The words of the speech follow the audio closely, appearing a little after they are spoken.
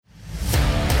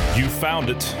You found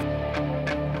it.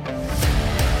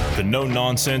 The no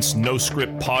nonsense, no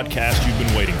script podcast you've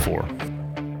been waiting for.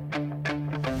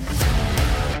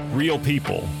 Real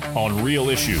people on real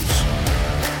issues.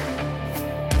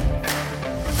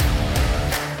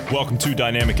 Welcome to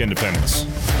Dynamic Independence,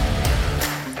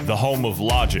 the home of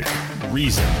logic,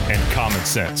 reason, and common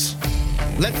sense.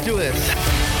 Let's do this.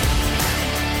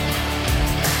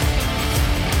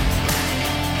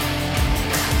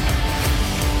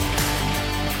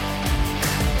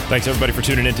 Thanks, everybody, for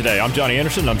tuning in today. I'm Johnny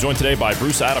Anderson, and I'm joined today by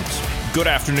Bruce Adams. Good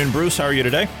afternoon, Bruce. How are you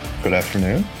today? Good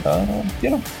afternoon.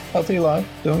 Healthy, alive,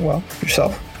 doing well.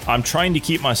 Yourself? I'm trying to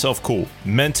keep myself cool,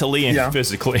 mentally and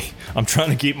physically. I'm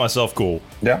trying to keep myself cool.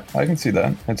 Yeah, I can see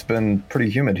that. It's been pretty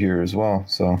humid here as well.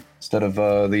 So instead of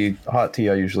the hot tea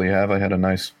I usually have, I had a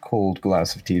nice cold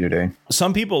glass of tea today.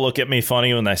 Some people look at me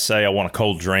funny when they say I want a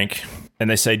cold drink. And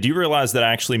they say, do you realize that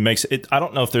actually makes it? I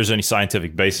don't know if there's any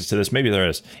scientific basis to this. Maybe there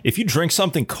is. If you drink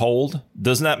something cold,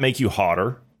 doesn't that make you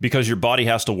hotter? Because your body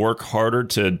has to work harder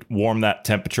to warm that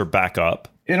temperature back up.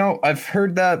 You know, I've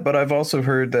heard that, but I've also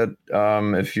heard that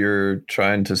if you're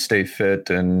trying to stay fit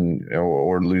and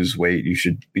or lose weight, you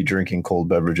should be drinking cold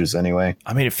beverages anyway.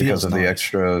 I mean, it feels because of the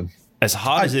extra. As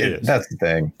hot as it is. That's the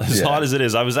thing. As hot as it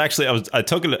is. I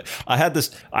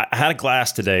had a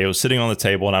glass today. It was sitting on the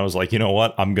table and I was like, you know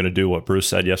what? I'm going to do what Bruce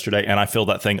said yesterday. And I filled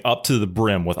that thing up to the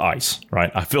brim with ice,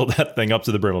 right? I filled that thing up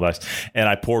to the brim with ice and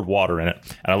I poured water in it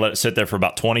and I let it sit there for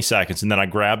about 20 seconds. And then I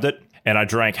grabbed it and I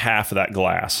drank half of that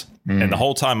glass. And the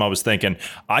whole time I was thinking,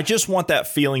 I just want that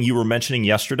feeling you were mentioning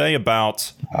yesterday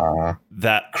about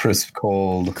that crisp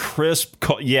cold.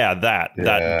 Yeah,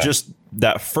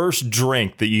 that first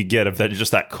drink that you get of that,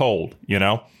 just that cold, you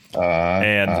know?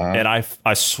 And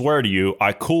I swear to you,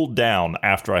 I cooled down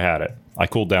after I had it.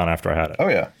 Oh,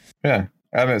 yeah. Yeah.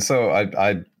 I mean, so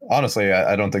I honestly,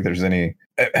 I don't think there's any,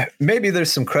 maybe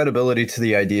there's some credibility to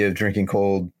the idea of drinking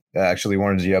cold actually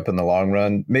warms you up in the long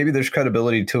run. Maybe there's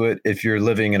credibility to it if you're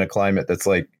living in a climate that's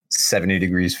like 70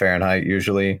 degrees Fahrenheit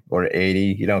usually, or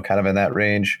 80, kind of in that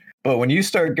range. But when you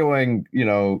start going,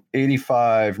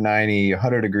 85, 90,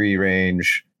 100 degree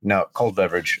range, now cold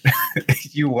beverage,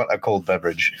 you want a cold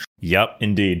beverage. Yep,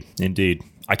 indeed.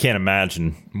 I can't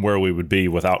imagine where we would be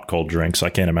without cold drinks. I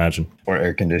can't imagine. Or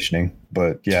air conditioning,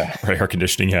 but yeah. Or air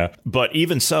conditioning, yeah. But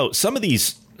even so, some of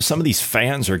these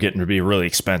fans are getting to be really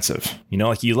expensive.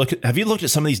 Have you looked at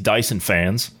some of these Dyson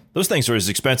fans? Those things are as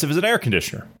expensive as an air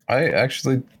conditioner. I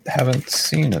actually haven't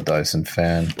seen a Dyson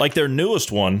fan. Like their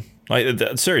newest one,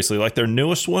 their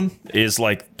newest one is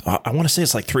like, I want to say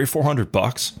it's like $300 or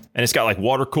 $400, and it's got like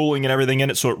water cooling and everything in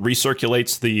it, so it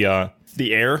recirculates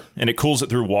the air and it cools it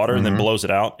through water and then blows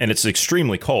it out, and it's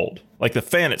extremely cold. Like the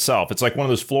fan itself, it's like one of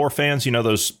those floor fans,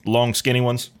 those long skinny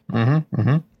ones.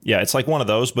 Yeah, it's like one of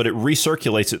those, but it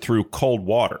recirculates it through cold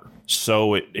water.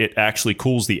 So it actually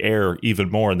cools the air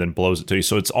even more and then blows it to you.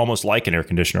 So it's almost like an air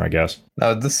conditioner, I guess.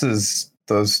 Now, this is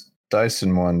those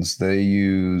Dyson ones. They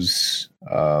use,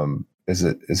 is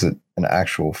it an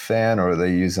actual fan, or are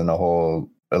they using the whole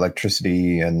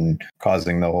electricity and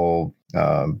causing the whole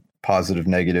positive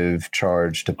negative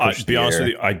charge to push to be honest with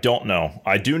you, I don't know.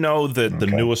 I do know that the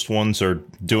newest ones are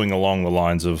doing along the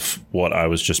lines of what I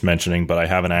was just mentioning, but I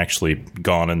haven't actually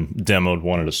gone and demoed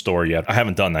one at a store yet. I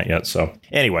haven't done that yet. So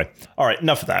anyway, all right,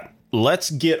 enough of that. Let's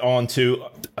get on to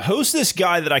who's this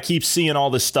guy that I keep seeing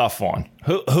all this stuff on?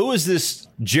 Who is this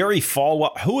Jerry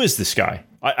Falwell? Who is this guy?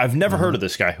 I've never heard of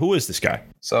this guy. Who is this guy?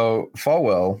 So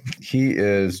Falwell,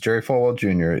 Jerry Falwell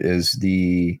Jr. is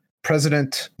the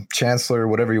president, chancellor,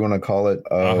 whatever you want to call it,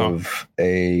 of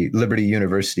a Liberty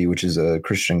University, which is a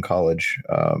Christian college.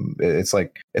 It's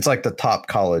like the top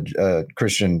college,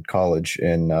 Christian college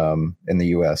in the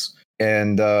U.S.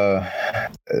 And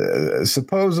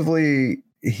supposedly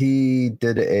he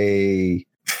did a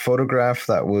photograph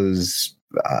that was,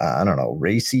 I don't know,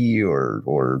 racy or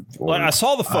I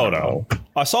saw the photo.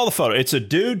 It's a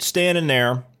dude standing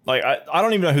there. Like I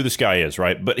don't even know who this guy is,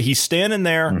 right? But he's standing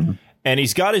there. And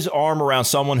he's got his arm around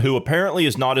someone who apparently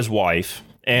is not his wife.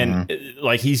 And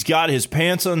like he's got his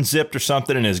pants unzipped or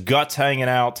something and his guts hanging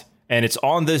out. And it's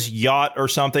on this yacht or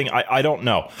something. I don't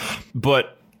know.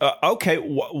 But, okay,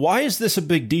 why is this a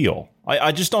big deal?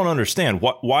 I just don't understand.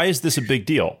 Why is this a big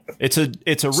deal? It's a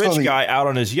rich guy out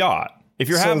on his yacht. If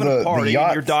you're having a party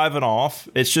and you're diving off,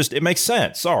 it makes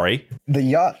sense. Sorry. The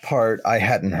yacht part I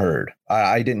hadn't heard.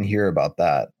 I didn't hear about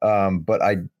that. But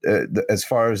as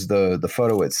far as the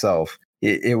photo itself,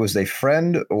 it was a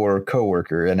friend or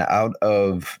coworker, and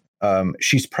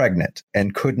she's pregnant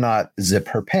and could not zip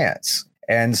her pants.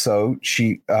 And so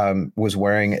she was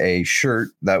wearing a shirt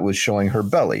that was showing her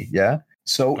belly. Yeah.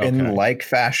 So in like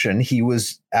fashion, he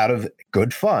was out of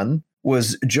good fun,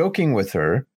 was joking with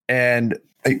her and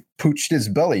pooched his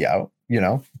belly out,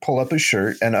 pull up his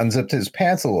shirt and unzipped his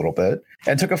pants a little bit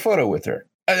and took a photo with her.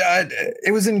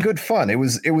 It was in good fun. It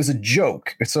was a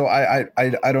joke. So I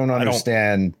don't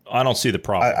understand. I don't see the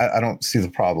problem. I don't see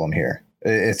the problem here.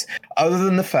 It's other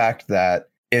than the fact that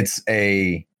it's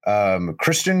a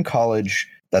Christian college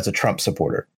that's a Trump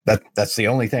supporter. That's the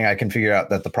only thing I can figure out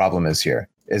that the problem is here.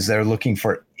 Is they're looking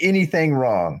for anything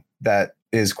wrong that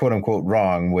is quote unquote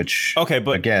wrong, which but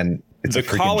again, it's a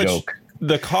freaking joke.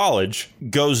 The college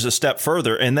goes a step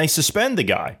further and they suspend the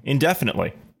guy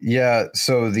indefinitely. Yeah.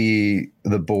 So the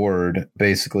board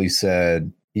basically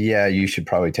said, yeah, you should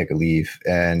probably take a leave.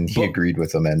 And he agreed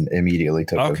with them and immediately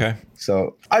took it.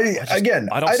 So I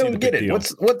don't get it.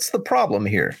 What's the problem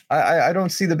here? I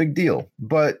don't see the big deal.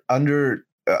 But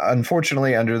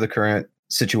unfortunately, under the current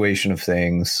situation of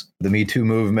things, the Me Too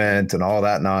movement and all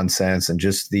that nonsense and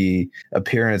just the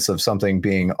appearance of something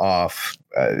being off.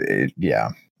 But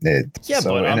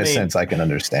in a sense, I can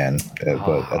understand, but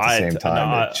at the same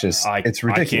time, it's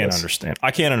ridiculous.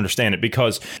 I can't understand it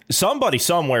because somebody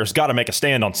somewhere's got to make a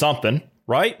stand on something,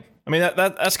 right? I mean,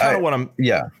 that's kind of what I'm.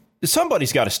 Yeah,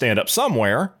 somebody's got to stand up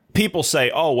somewhere. People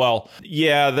say, "Oh, well,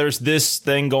 yeah, there's this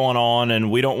thing going on,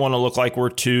 and we don't want to look like we're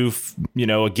too,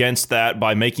 against that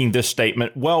by making this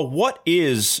statement." Well, what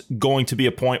is going to be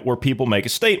a point where people make a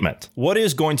statement? What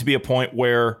is going to be a point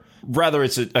where, whether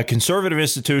it's a conservative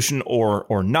institution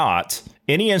or not,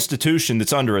 any institution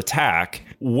that's under attack,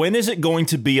 when is it going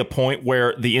to be a point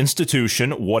where the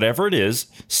institution, whatever it is,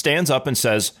 stands up and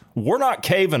says, we're not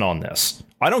caving on this.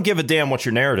 I don't give a damn what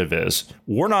your narrative is.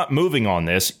 We're not moving on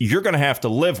this. You're going to have to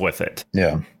live with it.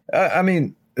 Yeah. I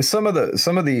mean, some of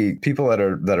the people that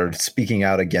are speaking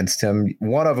out against him,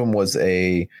 one of them was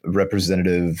a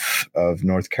representative of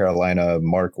North Carolina,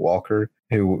 Mark Walker,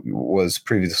 who was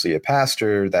previously a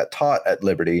pastor that taught at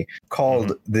Liberty,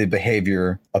 called the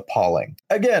behavior appalling.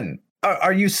 Again,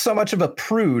 are you so much of a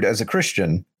prude as a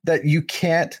Christian that you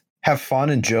can't have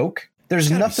fun and joke? There's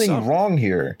nothing wrong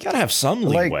here. You gotta have some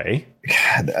leeway.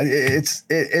 God,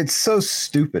 it's so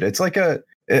stupid. It's like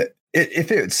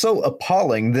if it's so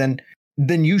appalling,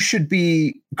 then you should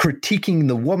be critiquing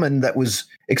the woman that was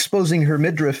exposing her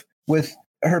midriff with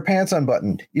her pants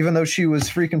unbuttoned, even though she was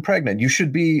freaking pregnant. You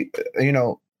should be,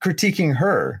 critiquing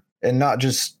her and not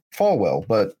just Falwell.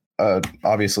 But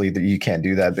obviously you can't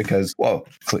do that because,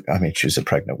 she's a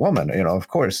pregnant woman. Of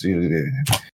course,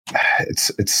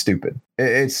 it's stupid.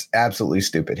 It's absolutely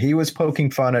stupid. He was poking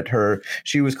fun at her.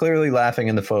 She was clearly laughing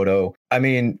in the photo. I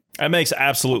mean, that makes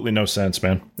absolutely no sense,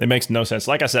 man. It makes no sense.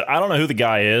 Like I said, I don't know who the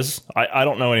guy is. I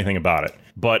don't know anything about it.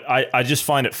 But I just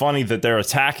find it funny that they're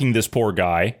attacking this poor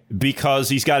guy because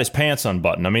he's got his pants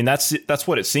unbuttoned. I mean, that's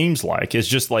what it seems like. It's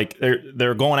just like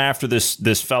they're going after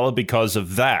this fella because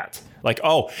of that. Like,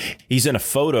 oh, he's in a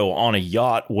photo on a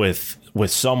yacht with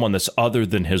someone that's other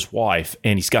than his wife,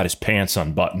 and he's got his pants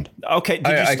unbuttoned. Okay,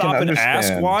 did you stop and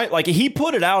ask why? Like, he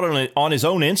put it out on his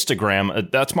own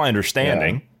Instagram. That's my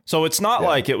understanding. Yeah. So it's not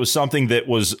like it was something that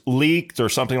was leaked or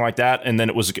something like that, and then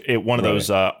it was one of those,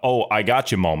 I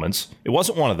got you moments. It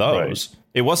wasn't one of those. Right.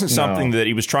 It wasn't something that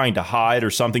he was trying to hide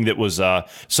or something that was a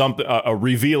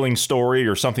revealing story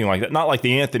or something like that. Not like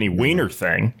the Anthony Weiner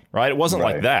thing, right? It wasn't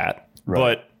like that. Right.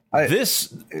 But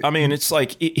it's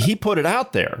like he put it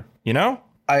out there,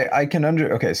 I can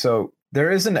okay, so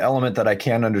there is an element that I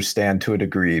can understand to a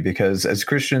degree because as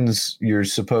Christians, you're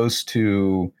supposed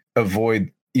to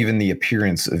avoid even the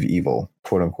appearance of evil,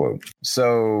 quote unquote.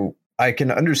 So I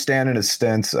can understand in a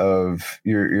sense of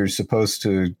you're supposed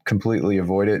to completely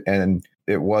avoid it, and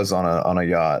it was on a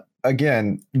yacht.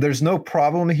 Again, there's no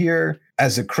problem here.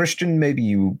 As a Christian, maybe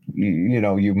you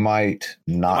might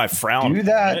not do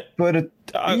that, but at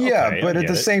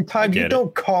the same time, you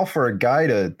don't call for a guy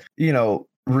to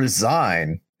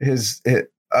resign. The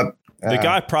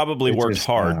guy probably worked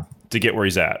hard to get where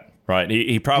he's at. Right.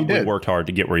 He probably worked hard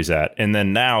to get where he's at. And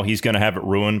then now he's going to have it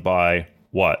ruined by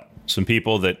what? Some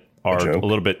people that are a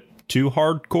little bit too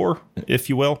hardcore, if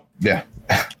you will. Yeah.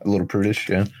 A little prudish.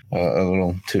 Yeah. A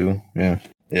little too. Yeah.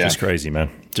 Yeah. Just crazy, man.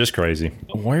 Just crazy.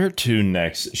 Where to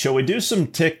next? Shall we do some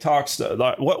TikTok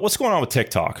stuff? What's going on with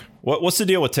TikTok? What's the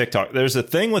deal with TikTok? There's a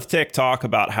thing with TikTok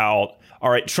about how, all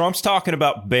right, Trump's talking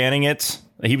about banning it.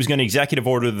 He was going to executive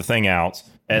order the thing out.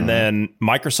 And then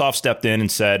Microsoft stepped in and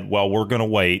said, well, we're going to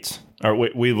wait. Or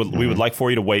we would like for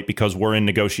you to wait because we're in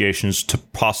negotiations to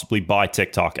possibly buy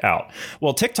TikTok out.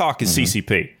 Well, TikTok is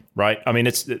CCP, right? I mean,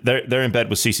 they're in bed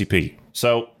with CCP.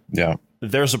 So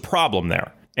there's a problem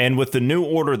there. And with the new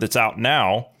order that's out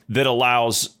now that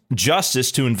allows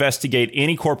justice to investigate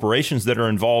any corporations that are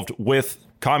involved with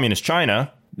communist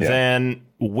China, then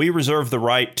we reserve the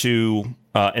right to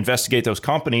investigate those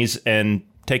companies and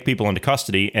take people into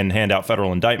custody and hand out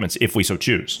federal indictments if we so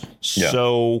choose. Yeah.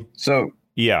 So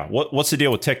yeah, what's the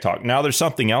deal with TikTok? Now there's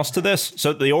something else to this.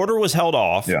 So the order was held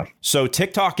off. Yeah. So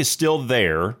TikTok is still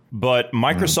there, but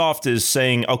Microsoft is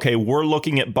saying, okay, we're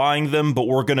looking at buying them, but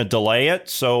we're going to delay it.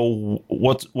 So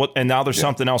what? And now there's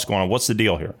something else going on. What's the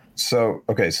deal here? So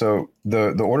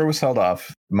the order was held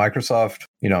off. Microsoft,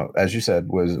 as you said,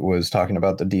 was talking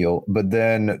about the deal, but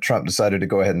then Trump decided to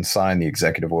go ahead and sign the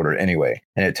executive order anyway,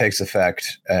 and it takes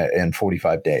effect in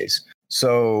 45 days.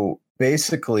 So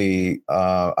basically,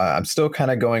 I'm still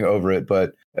kind of going over it,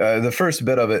 but the first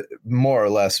bit of it more or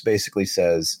less basically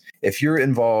says, if you're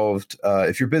involved,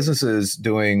 if your business is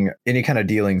doing any kind of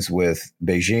dealings with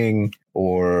Beijing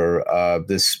or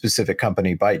this specific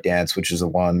company, ByteDance, which is the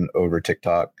one over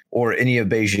TikTok, or any of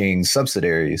Beijing's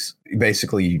subsidiaries,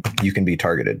 basically you can be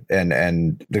targeted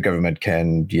and the government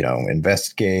can,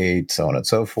 investigate, so on and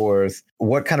so forth.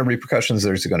 What kind of repercussions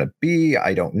there's going to be,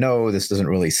 I don't know. This doesn't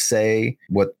really say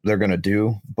what they're going to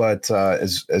do. But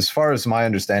as far as my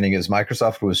understanding is,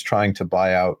 Microsoft was trying to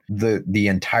buy out the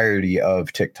entirety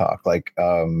of TikTok, like,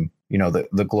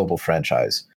 the global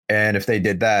franchise. And if they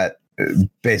did that,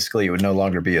 basically it would no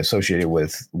longer be associated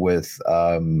with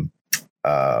the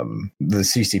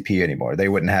CCP anymore. They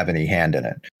wouldn't have any hand in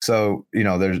it. So,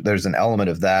 there's an element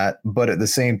of that. But at the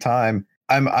same time,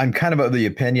 I'm kind of the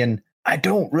opinion, I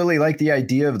don't really like the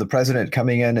idea of the president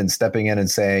coming in and stepping in and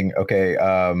saying, okay,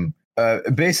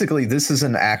 basically this is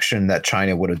an action that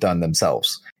China would have done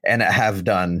themselves and have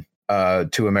done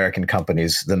to American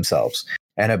companies themselves.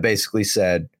 And it basically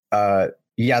said,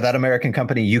 that American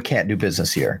company, you can't do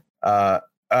business here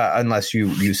unless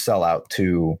you sell out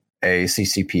to a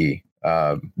CCP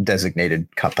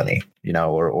designated company,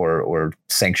 or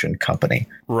sanctioned company.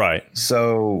 Right.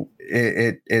 So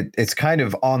it's kind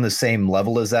of on the same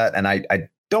level as that. And I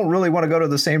don't really want to go down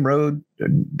the same road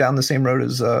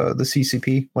as the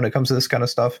CCP when it comes to this kind of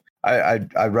stuff.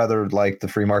 I'd rather like the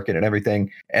free market and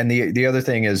everything. And the other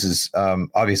thing is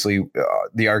obviously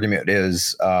the argument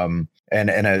is, and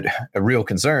a real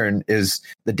concern is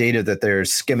the data that they're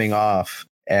skimming off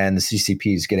and the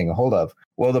CCP is getting a hold of.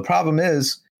 Well, the problem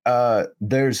is,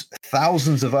 there's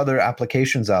thousands of other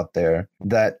applications out there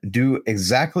that do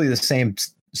exactly the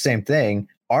same thing,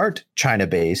 aren't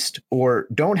China-based or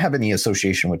don't have any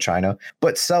association with China,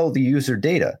 but sell the user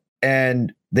data,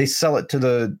 and they sell it to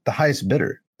the highest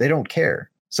bidder. They don't care.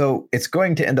 So it's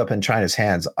going to end up in China's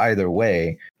hands either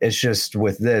way. It's just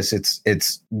with this,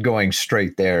 it's going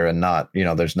straight there and not,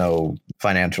 there's no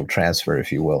financial transfer,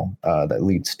 if you will, that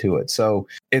leads to it. So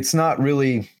it's not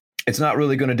really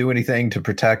going to do anything to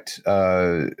protect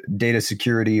data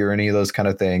security or any of those kind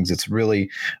of things. It's really,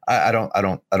 I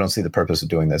don't see the purpose of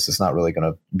doing this. It's not really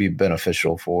going to be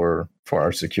beneficial for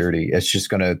our security. It's just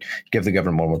going to give the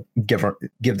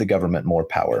government more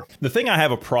power. The thing I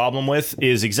have a problem with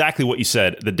is exactly what you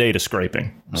said, the data scraping.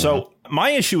 Mm-hmm. So my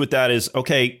issue with that is,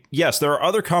 okay, yes, there are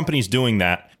other companies doing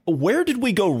that. Where did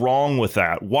we go wrong with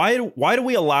that? Why do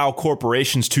we allow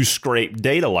corporations to scrape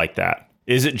data like that?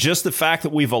 Is it just the fact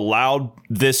that we've allowed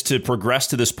this to progress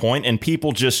to this point and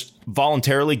people just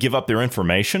voluntarily give up their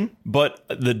information? But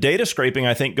the data scraping,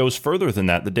 I think, goes further than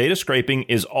that. The data scraping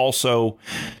is also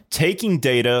taking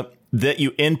data that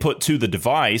you input to the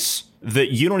device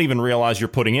that you don't even realize you're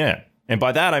putting in. And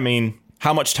by that, I mean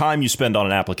how much time you spend on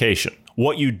an application,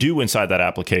 what you do inside that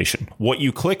application, what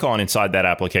you click on inside that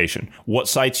application, what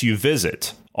sites you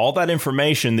visit. All that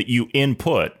information that you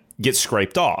input gets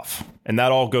scraped off. And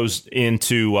that all goes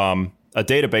into a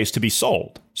database to be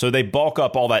sold. So they bulk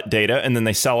up all that data and then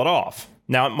they sell it off.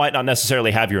 Now, it might not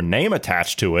necessarily have your name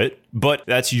attached to it, but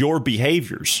that's your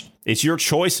behaviors. It's your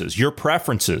choices, your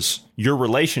preferences, your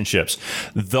relationships.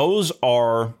 Those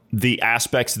are the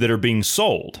aspects that are being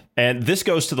sold. And this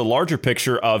goes to the larger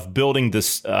picture of building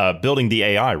the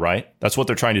AI, right? That's what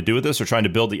they're trying to do with this. They're trying to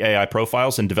build the AI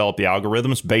profiles and develop the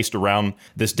algorithms based around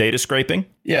this data scraping.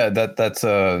 Yeah, that's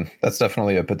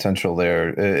definitely a potential there.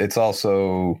 It's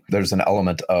also, there's an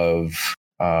element of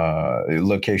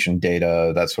location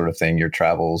data, that sort of thing, your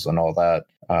travels and all that,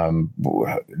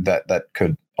 that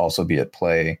could also be at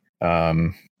play.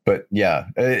 But yeah,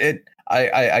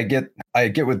 I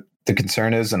get what the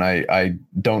concern is, and I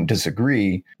don't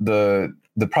disagree. The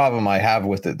problem I have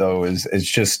with it, though, is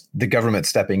just the government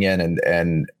stepping in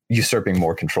and usurping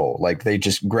more control, like they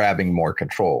just grabbing more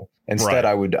control. Instead,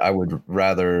 right. I would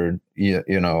rather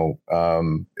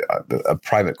a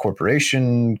private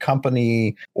corporation,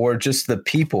 company, or just the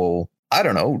people, I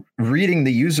don't know, reading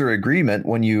the user agreement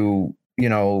when you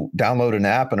download an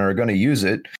app and are going to use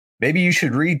it, maybe you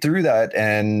should read through that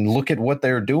and look at what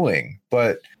they're doing.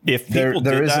 But if there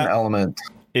is an element.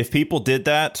 If people did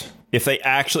that, if they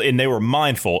actually, and they were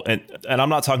mindful, and I'm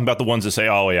not talking about the ones that say,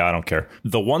 oh, yeah, I don't care.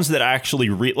 The ones that actually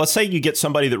read, let's say you get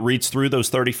somebody that reads through those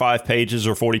 35 pages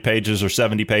or 40 pages or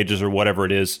 70 pages or whatever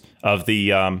it is of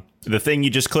the thing you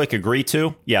just click agree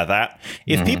to. Yeah, that.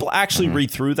 If people actually read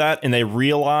through that and they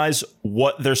realize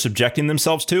what they're subjecting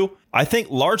themselves to, I think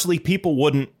largely people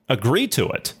wouldn't agree to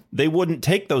it. They wouldn't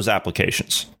take those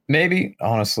applications. Maybe,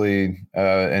 honestly,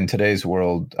 in today's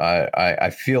world, I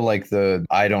feel like the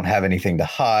I don't have anything to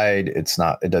hide, it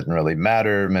doesn't really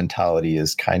matter mentality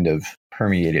is kind of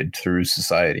permeated through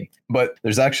society. But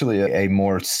there's actually a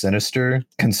more sinister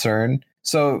concern.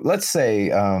 So let's say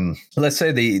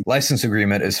the license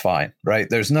agreement is fine, right?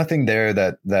 There's nothing there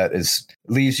that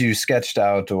leaves you sketched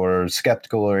out or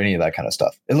skeptical or any of that kind of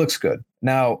stuff. It looks good.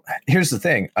 Now, here's the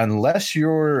thing: unless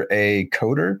you're a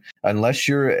coder, unless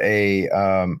you're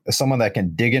someone that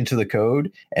can dig into the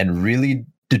code and really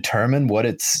determine what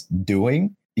it's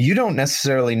doing, you don't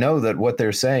necessarily know that what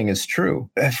they're saying is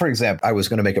true. For example, I was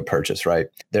going to make a purchase, right?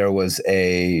 There was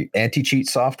a anti-cheat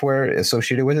software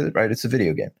associated with it, right? It's a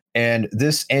video game. And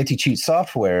this anti-cheat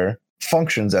software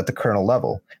functions at the kernel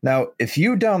level. Now, if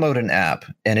you download an app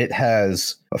and it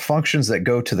has functions that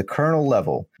go to the kernel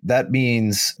level, that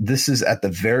means this is at the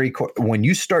very core. When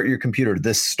you start your computer,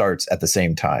 this starts at the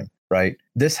same time, right?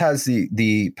 This has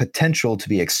the potential to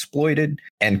be exploited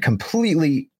and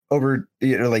completely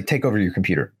take over your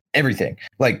computer. Everything.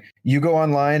 Like you go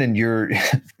online and you're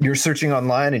searching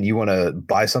online and you want to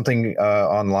buy something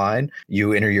online,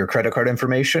 you enter your credit card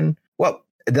information. Well,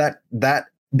 that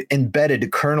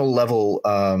embedded kernel level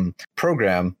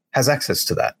program has access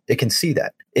to that. It can see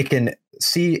that. It can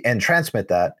see and transmit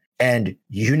that, and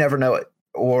you never know it.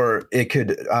 Or it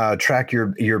could track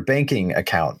your banking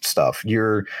account stuff,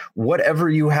 your whatever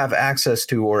you have access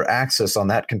to or access on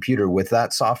that computer with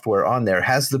that software on there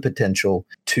has the potential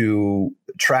to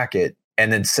track it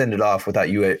and then send it off without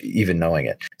you even knowing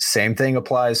it. Same thing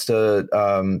applies to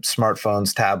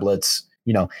smartphones, tablets,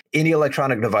 any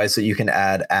electronic device that you can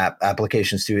add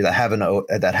applications to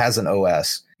that has an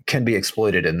OS can be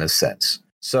exploited in this sense.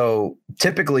 So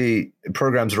typically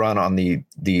programs run on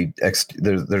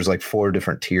there's like 4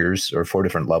 different tiers or 4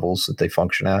 different levels that they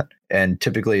function at. And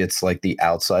typically it's like the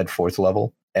outside 4th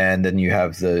level. And then you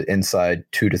have the inside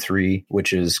 2 to 3,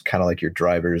 which is kind of like your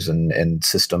drivers and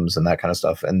systems and that kind of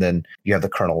stuff. And then you have the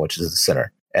kernel, which is the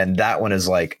center. And that one is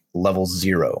like level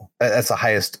 0. That's the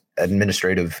highest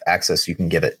administrative access you can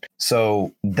give it.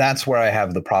 So that's where I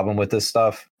have the problem with this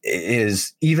stuff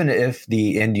is even if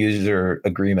the end user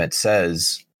agreement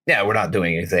says, yeah, we're not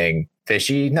doing anything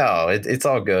fishy. No, it's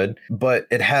all good. But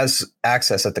it has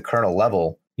access at the kernel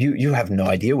level. You have no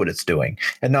idea what it's doing.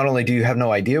 And not only do you have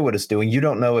no idea what it's doing, you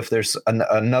don't know if there's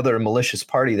another malicious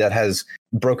party that has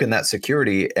broken that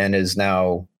security and is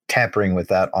now tampering with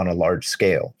that on a large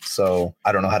scale. So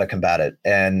I don't know how to combat it.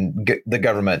 And the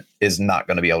government is not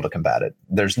going to be able to combat it.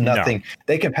 There's nothing. No.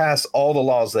 They can pass all the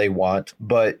laws they want,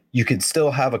 but you could still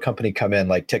have a company come in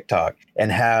like TikTok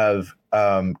and have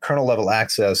kernel level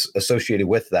access associated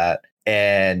with that.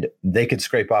 And they could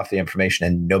scrape off the information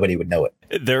and nobody would know it.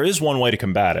 There is one way to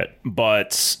combat it,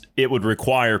 but it would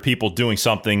require people doing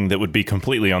something that would be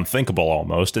completely unthinkable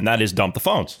almost, and that is dump the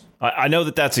phones. I know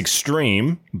that that's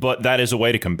extreme, but that is a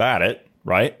way to combat it,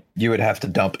 right? You would have to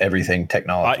dump everything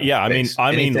technology. I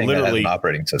mean, literally an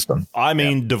operating system.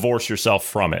 Divorce yourself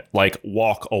from it, like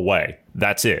walk away.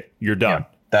 That's it. You're done.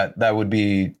 Yeah, that would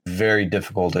be very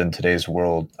difficult in today's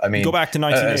world. I mean, go back to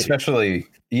 1980. Especially.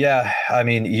 Yeah, I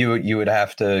mean, you would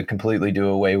have to completely do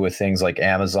away with things like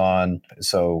Amazon.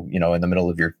 So, in the middle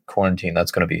of your quarantine,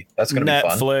 that's going to be fun.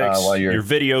 Netflix, while your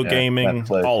video gaming,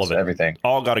 Netflix, all of it, everything,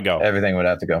 all got to go. Everything would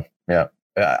have to go. Yeah,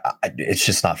 it's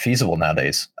just not feasible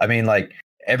nowadays. I mean, like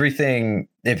everything.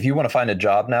 If you want to find a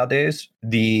job nowadays,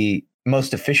 the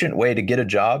most efficient way to get a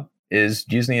job is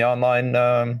using the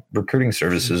online recruiting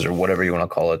services or whatever you want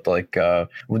to call it. Like the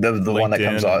one that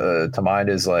comes to mind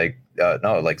is like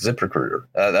ZipRecruiter.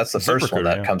 That's the first one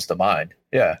that comes to mind.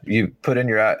 Yeah, you put in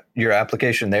your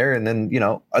application there, and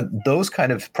then those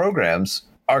kind of programs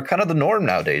are kind of the norm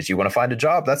nowadays. You want to find a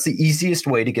job, that's the easiest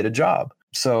way to get a job.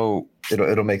 So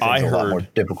it'll make things a lot more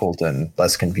difficult and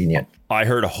less convenient. I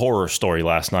heard a horror story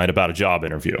last night about a job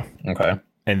interview. Okay,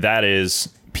 and that is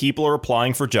people are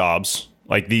applying for jobs.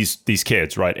 Like these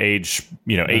kids, right? Age,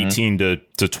 18 to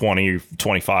 20,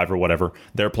 25 or whatever.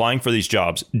 They're applying for these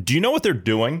jobs. Do you know what they're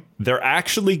doing? They're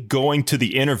actually going to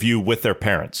the interview with their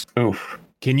parents. Oof.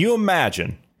 Can you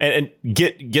imagine And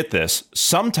get this.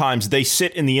 Sometimes they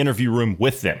sit in the interview room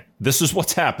with them. This is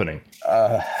what's happening.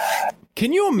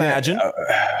 Can you imagine?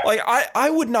 Like, I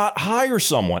would not hire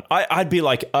someone. I'd be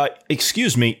like,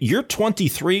 excuse me, you're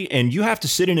 23 and you have to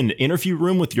sit in an interview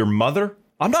room with your mother?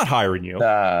 I'm not hiring you.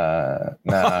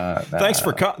 Thanks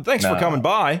for coming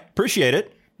by. Appreciate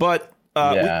it. But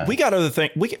we got other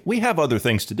things. We have other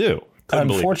things to do.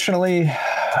 Unfortunately,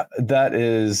 that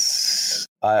is,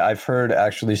 I've heard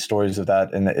actually stories of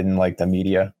that in like the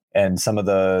media and some of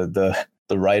the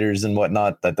writers and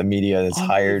whatnot that the media has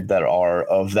hired that are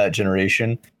of that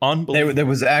generation. Unbelievable. There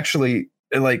was actually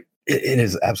like, it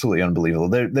is absolutely unbelievable.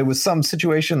 There was some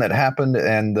situation that happened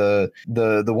and the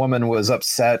woman was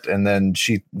upset and then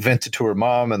she vented to her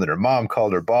mom and then her mom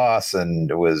called her boss and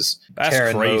it was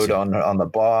Karen mode on the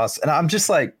boss. And I'm just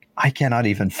like, I cannot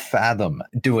even fathom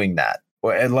doing that.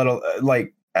 And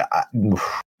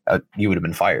you would have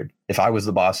been fired. If I was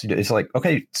the boss, it's like,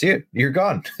 okay, see you, you're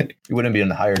gone. You wouldn't be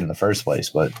hired in the first place,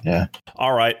 but yeah.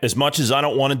 All right. As much as I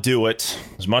don't want to do it,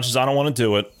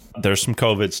 there's some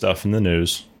COVID stuff in the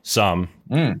news. Some.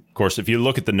 Of course, if you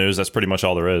look at the news, that's pretty much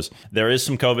all there is. There is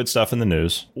some COVID stuff in the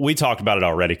news. We talked about it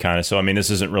already, kind of. So, I mean,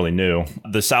 this isn't really new.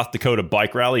 The South Dakota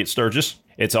bike rally at Sturgis,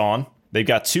 it's on. They've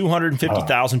got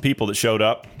 250,000 people that showed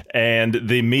up, and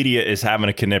the media is having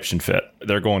a conniption fit.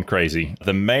 They're going crazy.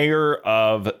 The mayor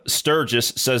of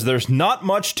Sturgis says there's not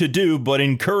much to do but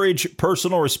encourage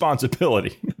personal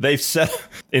responsibility. They've set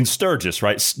in Sturgis,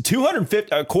 right?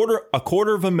 250, a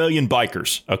quarter of a million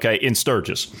bikers, okay, in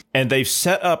Sturgis. And they've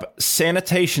set up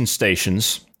sanitation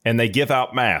stations and they give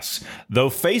out masks, though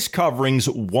face coverings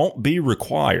won't be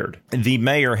required. The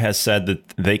mayor has said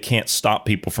that they can't stop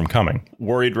people from coming.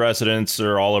 Worried residents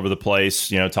are all over the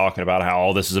place, talking about how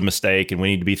all this is a mistake and we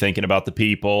need to be thinking about the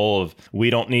people. We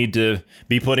don't need to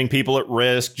be putting people at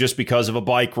risk just because of a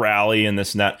bike rally and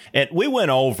this and that. And we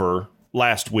went over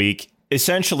last week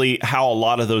essentially how a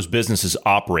lot of those businesses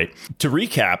operate. To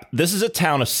recap, this is a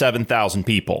town of 7,000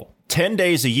 people. 10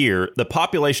 days a year, the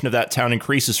population of that town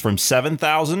increases from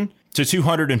 7,000 to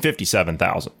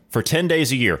 257,000 for 10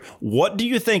 days a year. What do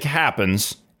you think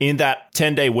happens in that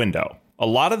 10-day window? A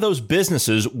lot of those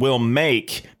businesses will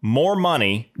make more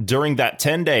money during that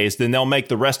 10 days than they'll make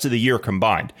the rest of the year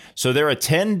combined. So they're a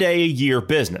 10-day-a-year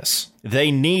business. They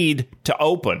need to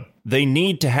open. They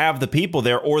need to have the people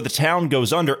there or the town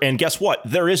goes under. And guess what?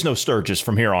 There is no Sturgis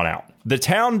from here on out. The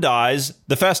town dies.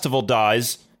 The festival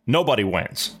dies. Nobody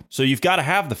wins. So you've got to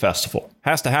have the festival.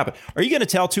 Has to happen. Are you going to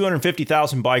tell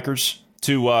 250,000 bikers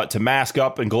to mask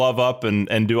up and glove up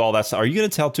and do all that stuff? Are you going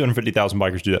to tell 250,000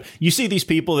 bikers to do that? You see these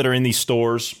people that are in these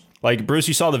stores. Like, Bruce,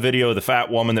 you saw the video of the fat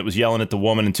woman that was yelling at the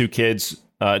woman and two kids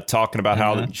talking about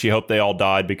how she hoped they all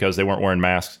died because they weren't wearing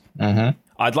masks.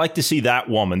 I'd like to see that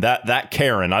woman, that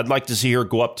Karen. I'd like to see her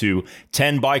go up to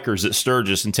 10 bikers at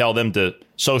Sturgis and tell them to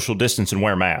social distance and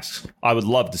wear masks. I would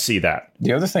love to see that.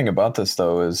 The other thing about this,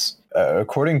 though, is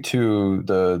according to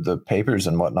the papers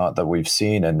and whatnot that we've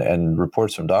seen and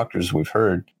reports from doctors we've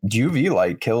heard, UV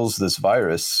light kills this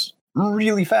virus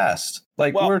really fast.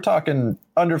 Like, we're talking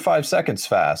under 5 seconds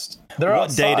fast. They're what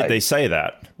outside. Day did they say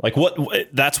that? Like,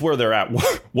 that's where they're at.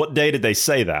 What day did they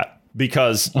say that?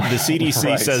 Because the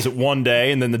CDC says it one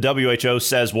day, and then the WHO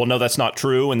says, well, no, that's not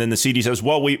true. And then the CDC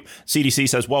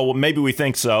says, well, maybe we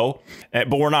think so,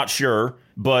 but we're not sure.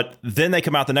 But then they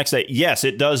come out the next day. Yes,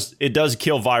 it does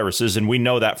kill viruses, and we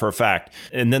know that for a fact.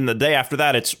 And then the day after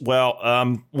that, it's,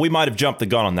 we might have jumped the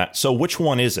gun on that. So which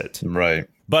one is it? Right.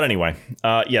 But anyway,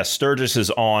 yes, Sturgis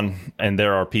is on, and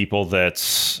there are people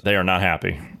they are not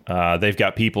happy. They've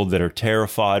got people that are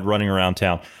terrified running around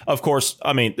town. Of course,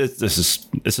 I mean, this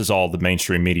is all the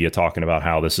mainstream media talking about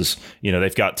how this is,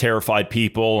 they've got terrified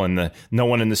people and no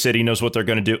one in the city knows what they're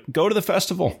going to do. Go to the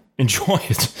festival. Enjoy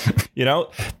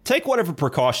it. Take whatever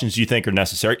precautions you think are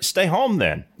necessary. Stay home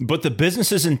then. But the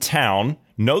businesses in town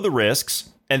know the risks,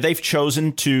 and they've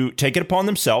chosen to take it upon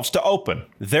themselves to open.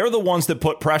 They're the ones that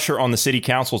put pressure on the city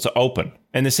council to open.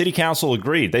 And the city council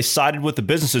agreed. They sided with the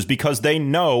businesses because they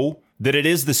know that it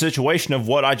is the situation of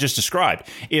what I just described.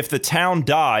 If the town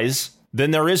dies,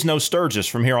 then there is no Sturgis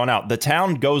from here on out. The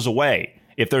town goes away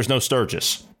if there's no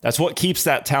Sturgis. That's what keeps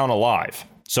that town alive.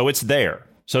 So it's there.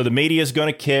 So the media is going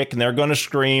to kick, and they're going to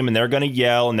scream, and they're going to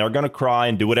yell, and they're going to cry,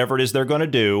 and do whatever it is they're going to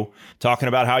do, talking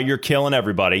about how you're killing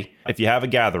everybody if you have a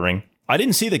gathering. I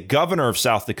didn't see the governor of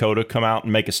South Dakota come out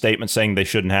and make a statement saying they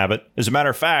shouldn't have it. As a matter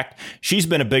of fact, she's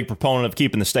been a big proponent of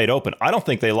keeping the state open. I don't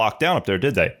think they locked down up there,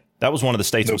 did they? That was one of the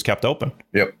states that was kept open.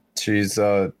 Yep. She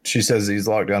says these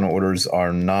lockdown orders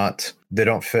they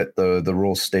don't fit the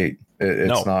rural state.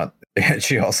 It's not And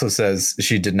she also says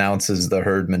she denounces the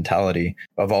herd mentality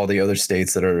of all the other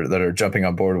states that are jumping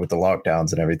on board with the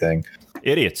lockdowns and everything.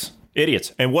 Idiots.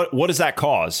 And what does that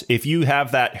cause? If you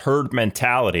have that herd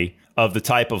mentality of the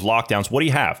type of lockdowns, what do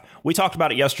you have? We talked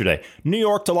about it yesterday. New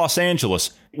York to Los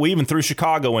Angeles. We even threw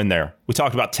Chicago in there. We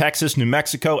talked about Texas, New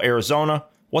Mexico, Arizona.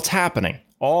 What's happening?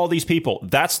 All these people,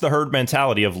 that's the herd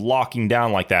mentality of locking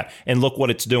down like that. And look what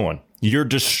it's doing. You're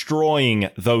destroying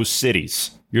those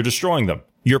cities. You're destroying them.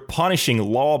 You're punishing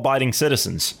law-abiding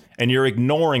citizens, and you're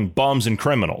ignoring bums and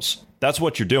criminals. That's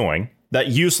what you're doing. That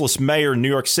useless mayor in New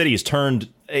York City has turned...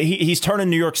 He's turning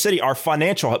New York City, our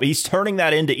financial hub, he's turning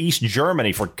that into East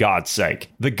Germany, for God's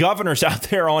sake. The governor's out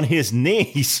there on his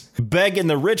knees begging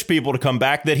the rich people to come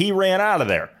back that he ran out of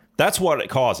there. That's what it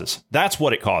causes. That's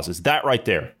what it causes. That right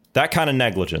there. That kind of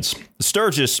negligence.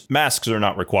 Sturgis, masks are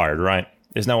not required, right?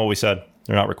 Isn't that what we said?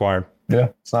 They're not required. Yeah,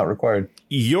 it's not required.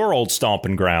 Your old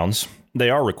stomping grounds, they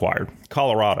are required.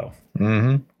 Colorado.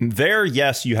 Mm-hmm. There,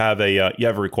 yes, you have a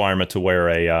requirement to wear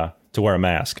a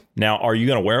mask. Now, are you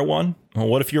going to wear one? Well,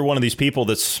 what if you're one of these people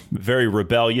that's very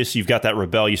rebellious? You've got that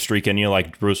rebellious streak in you,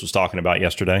 like Bruce was talking about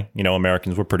yesterday. You know,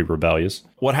 Americans were pretty rebellious.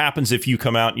 What happens if you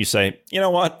come out and you say, you know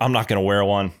what? I'm not going to wear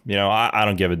one. You know, I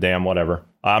don't give a damn, whatever.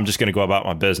 I'm just going to go about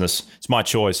my business. It's my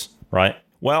choice, right?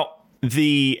 Well,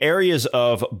 the areas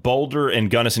of Boulder and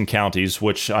Gunnison counties,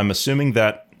 which I'm assuming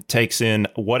that takes in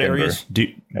what Denver. Areas?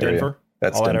 Denver?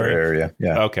 That's Denver area.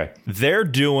 Yeah. Okay. They're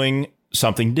doing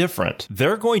something different.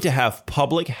 They're going to have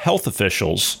public health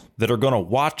officials that are going to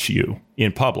watch you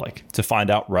in public to find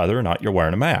out whether or not you're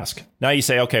wearing a mask. Now you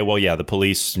say, okay, well, yeah, the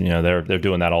police, you know, they're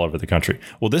doing that all over the country.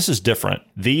 Well, this is different.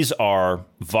 These are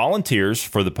volunteers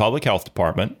for the public health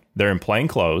department. They're in plain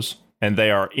clothes and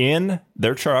they are in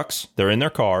their trucks. They're in their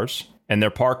cars and they're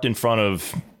parked in front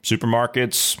of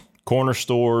supermarkets, corner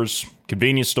stores,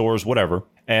 convenience stores, whatever.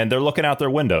 And they're looking out their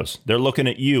windows. They're looking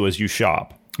at you as you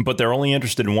shop, but they're only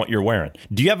interested in what you're wearing.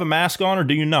 Do you have a mask on or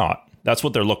do you not? That's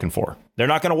what they're looking for. They're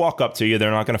not going to walk up to you.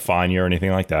 They're not going to fine you or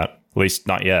anything like that. At least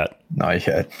not yet. Not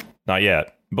yet. Not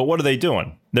yet. But what are they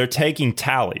doing? They're taking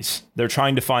tallies. They're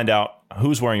trying to find out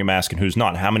who's wearing a mask and who's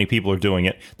not, how many people are doing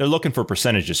it. They're looking for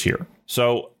percentages here.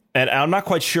 So, and I'm not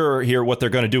quite sure here what they're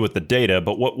going to do with the data,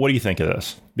 but what do you think of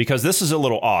this? Because this is a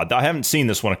little odd. I haven't seen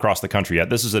this one across the country yet.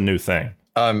 This is a new thing.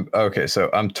 Okay, so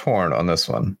I'm torn on this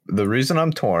one. The reason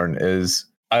I'm torn is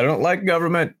I don't like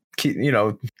government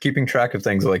keeping track of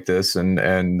things like this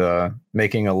and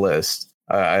making a list.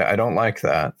 I don't like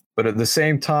that. But at the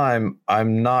same time,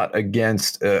 I'm not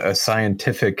against a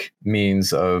scientific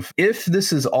means of, if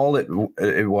this is all it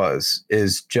was,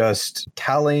 is just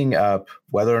tallying up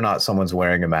whether or not someone's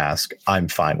wearing a mask, I'm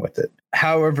fine with it.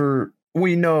 However,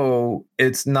 we know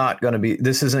this isn't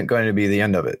going to be the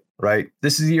end of it, right?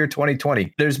 This is the year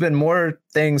 2020. There's been more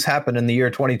things happen in the year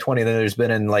 2020 than there's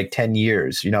been in like 10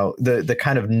 years. You know, the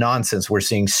kind of nonsense we're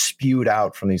seeing spewed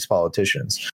out from these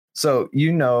politicians. So,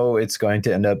 it's going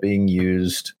to end up being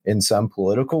used in some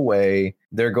political way.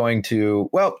 They're going to,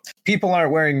 people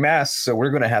aren't wearing masks, so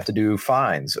we're going to have to do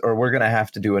fines, or we're going to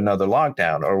have to do another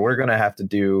lockdown, or we're going to have to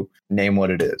do, name what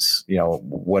it is,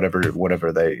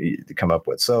 whatever they come up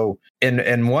with. So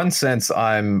in one sense,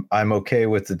 I'm okay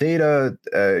with the data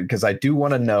because I do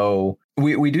want to know.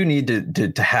 We do need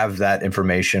to have that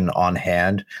information on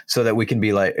hand so that we can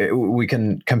we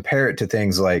can compare it to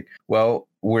things like, well,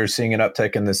 we're seeing an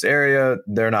uptick in this area.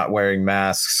 They're not wearing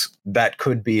masks. That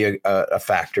could be a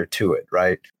factor to it,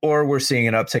 right? Or we're seeing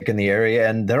an uptick in the area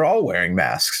and they're all wearing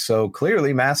masks. So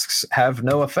clearly masks have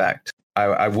no effect.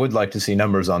 I would like to see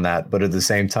numbers on that, but at the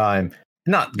same time,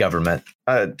 not government,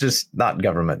 just not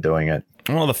government doing it.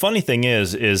 Well, the funny thing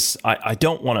is I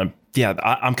don't want to. Yeah,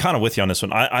 I'm kind of with you on this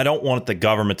one. I don't want the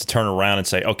government to turn around and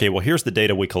say, okay, well, here's the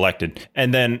data we collected.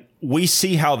 And then we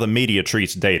see how the media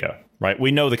treats data, right?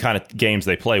 We know the kind of games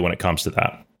they play when it comes to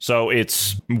that. So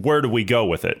it's, where do we go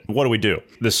with it? What do we do?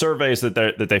 The surveys that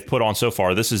they've put on so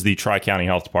far, this is the Tri-County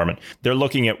Health Department. They're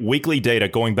looking at weekly data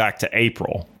going back to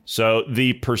April. So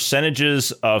the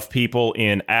percentages of people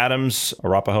in Adams,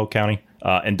 Arapahoe County,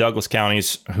 and Douglas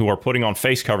counties who are putting on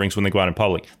face coverings when they go out in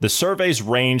public. The surveys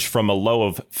range from a low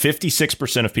of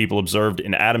 56% of people observed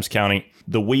in Adams County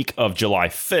the week of July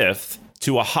 5th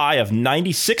to a high of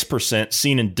 96%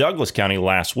 seen in Douglas County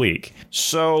last week.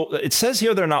 So it says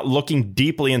here they're not looking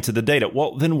deeply into the data.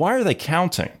 Well, then why are they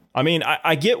counting? I mean,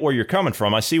 I get where you're coming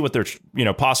from. I see what they're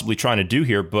possibly trying to do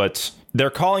here, but they're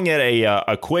calling it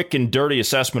a quick and dirty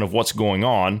assessment of what's going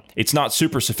on. It's not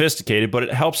super sophisticated, but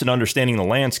it helps in understanding the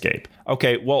landscape.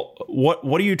 Okay, well,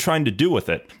 what are you trying to do with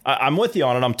it? I'm with you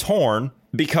on it. I'm torn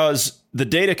because the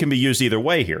data can be used either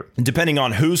way here, depending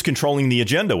on who's controlling the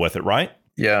agenda with it, right?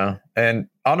 Yeah. And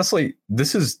honestly,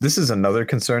 this is another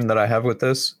concern that I have with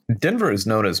this. Denver is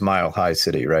known as Mile High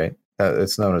City, right?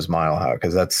 It's known as Mile High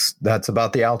because that's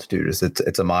about the altitude.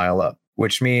 It's a mile up,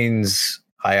 which means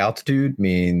high altitude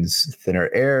means thinner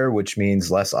air, which means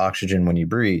less oxygen when you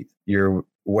breathe. You're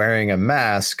wearing a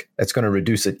mask that's going to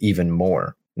reduce it even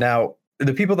more. Now,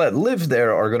 the people that live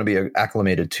there are going to be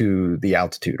acclimated to the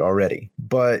altitude already,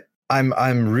 but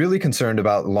I'm really concerned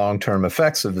about long-term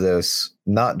effects of this,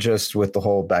 not just with the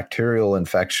whole bacterial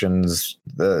infections,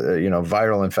 the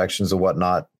viral infections and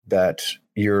whatnot that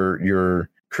you're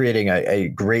creating a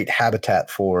great habitat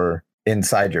for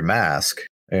inside your mask,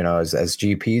 as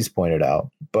GPs pointed out.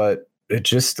 But it's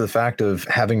just the fact of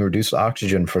having reduced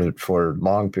oxygen for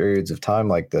long periods of time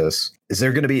like this. Is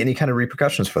there going to be any kind of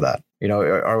repercussions for that?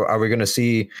 Are we going to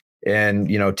see in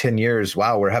 10 years,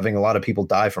 wow, we're having a lot of people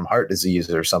die from heart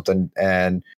disease or something,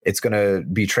 and it's going to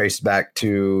be traced back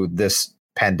to this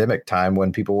pandemic time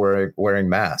when people were wearing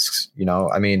masks,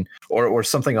 or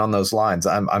something on those lines.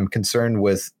 I'm concerned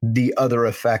with the other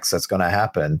effects that's going to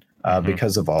happen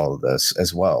because of all of this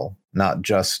as well, not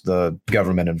just the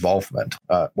government involvement.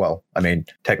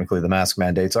 Technically the mask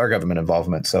mandates are government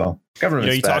involvement, so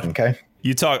government's bad, okay?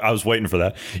 I was waiting for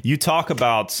that. You talk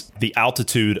about the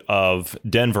altitude of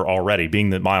Denver already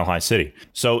being the Mile High City.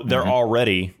 So they're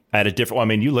already at a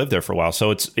different, you lived there for a while,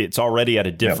 so it's already at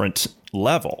a different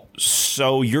level.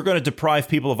 So you're going to deprive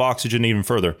people of oxygen even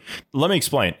further. Let me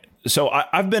explain. So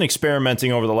I've been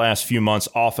experimenting over the last few months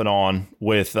off and on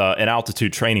with an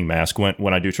altitude training mask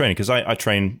when I do training, because I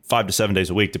train 5 to 7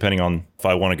 days a week, depending on if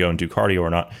I want to go and do cardio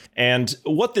or not. And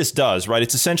what this does, right,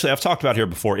 it's essentially, I've talked about here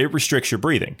before, it restricts your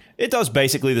breathing. It does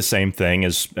basically the same thing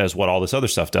as what all this other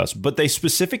stuff does. But they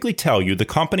specifically tell you, the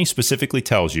company specifically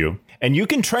tells you, and you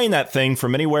can train that thing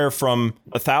from anywhere from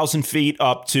 1,000 feet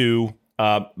up to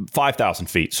 5,000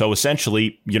 feet. So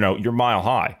essentially, you're mile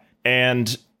high.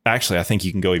 And actually, I think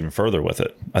you can go even further with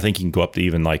it. I think you can go up to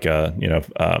even I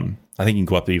think you can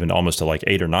go up to even almost to like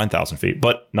 8,000 or 9,000 feet.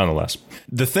 But nonetheless,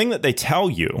 the thing that they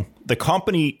tell you, the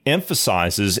company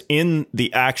emphasizes in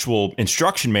the actual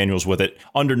instruction manuals with it,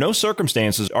 under no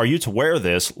circumstances are you to wear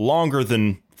this longer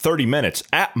than 30 minutes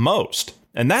at most.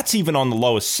 And that's even on the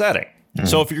lowest setting.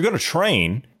 So if you're going to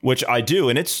train, which I do,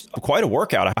 and it's quite a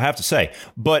workout, I have to say,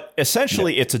 but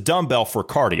essentially it's a dumbbell for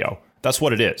cardio. That's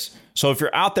what it is. So if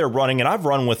you're out there running, and I've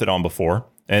run with it on before,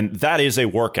 and that is a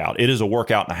workout. It is a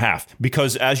workout and a half,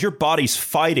 because as your body's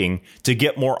fighting to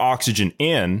get more oxygen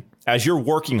in, as you're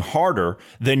working harder,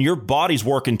 then your body's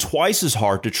working twice as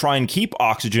hard to try and keep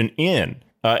oxygen in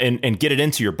and get it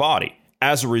into your body.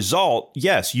 As a result,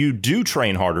 yes, you do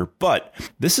train harder, but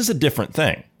this is a different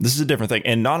thing.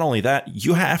 And not only that,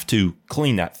 you have to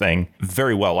clean that thing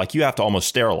very well. Like you have to almost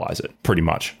sterilize it pretty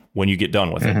much when you get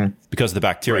done with it because of the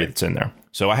bacteria that's in there.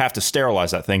 So I have to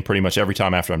sterilize that thing pretty much every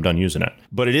time after I'm done using it.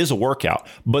 But it is a workout.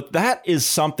 But that is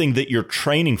something that you're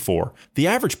training for. The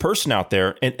average person out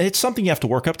there, and it's something you have to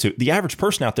work up to, the average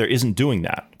person out there isn't doing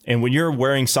that. And when you're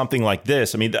wearing something like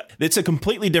this, it's a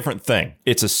completely different thing.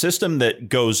 It's a system that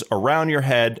goes around your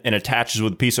head and attaches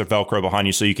with a piece of Velcro behind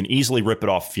you so you can easily rip it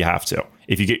off if you have to,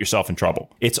 if you get yourself in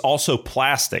trouble. It's also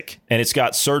plastic, and it's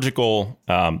got surgical,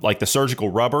 like the surgical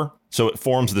rubber. So it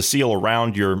forms the seal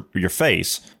around your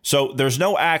face. So there's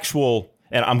no actual,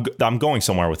 and I'm going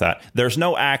somewhere with that. There's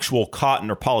no actual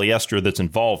cotton or polyester that's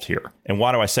involved here. And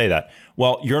why do I say that?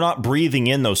 Well, you're not breathing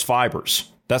in those fibers.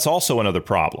 That's also another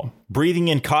problem. Breathing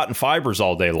in cotton fibers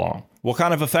all day long. What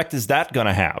kind of effect is that going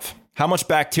to have? How much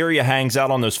bacteria hangs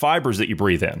out on those fibers that you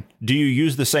breathe in? Do you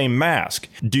use the same mask?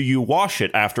 Do you wash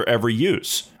it after every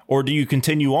use? Or do you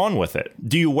continue on with it?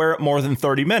 Do you wear it more than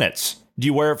 30 minutes? Do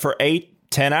you wear it for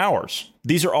 8-10 hours?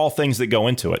 These are all things that go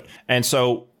into it. And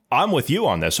so I'm with you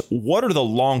on this. What are the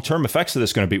long-term effects of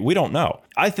this going to be? We don't know.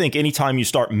 I think anytime you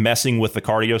start messing with the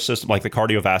cardio system, like the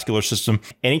cardiovascular system,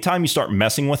 anytime you start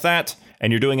messing with that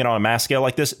and you're doing it on a mass scale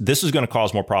like this is going to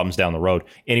cause more problems down the road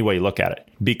any way you look at it,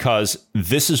 because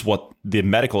this is what the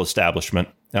medical establishment,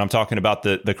 and I'm talking about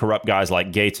the corrupt guys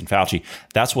like Gates and Fauci,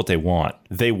 that's what they want.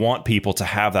 They want people to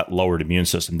have that lowered immune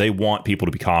system. They want people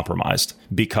to be compromised,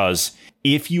 because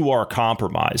if you are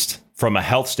compromised from a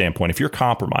health standpoint, if you're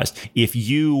compromised, if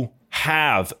you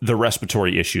have the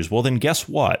respiratory issues, well, then guess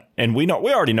what? And we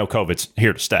already know COVID's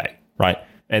here to stay, right?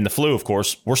 And the flu, of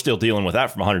course, we're still dealing with that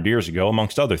from 100 years ago,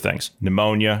 amongst other things.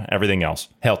 Pneumonia, everything else.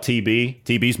 Hell,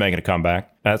 TB's making a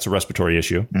comeback. That's a respiratory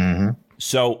issue.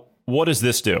 So what does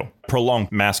this do?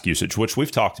 Prolonged mask usage, which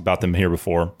we've talked about them here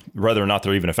before, whether or not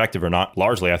they're even effective or not.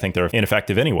 Largely, I think they're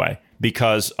ineffective anyway,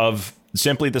 because of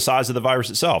simply the size of the virus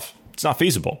itself. It's not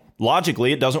feasible.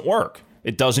 Logically, it doesn't work.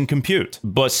 It doesn't compute.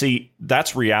 But see,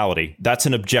 that's reality. That's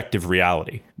an objective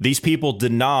reality. These people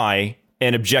deny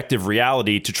an objective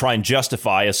reality to try and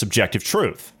justify a subjective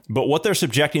truth. But what they're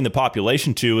subjecting the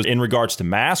population to is in regards to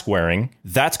mask wearing,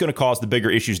 that's going to cause the bigger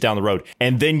issues down the road.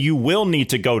 And then you will need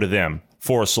to go to them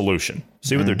for a solution.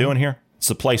 See what they're doing here?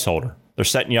 It's a placeholder. They're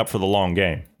setting you up for the long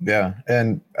game. Yeah.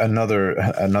 And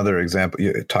another example,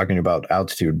 talking about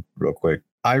altitude real quick.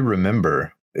 I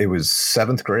remember it was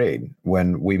 7th grade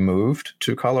when we moved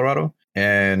to Colorado.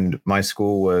 And my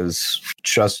school was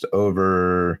just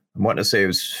over, I want to say it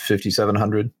was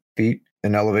 5,700 feet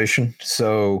in elevation.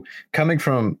 So coming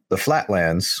from the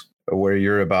flatlands, where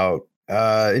you're about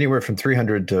anywhere from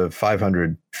 300 to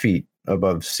 500 feet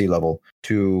above sea level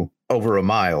to over a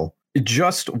mile,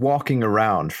 just walking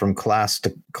around from class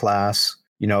to class,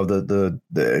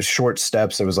 the short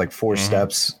steps, there was like 4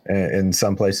 steps in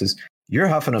some places. You're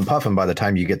huffing and puffing by the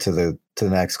time you get to the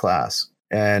next class.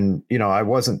 And, I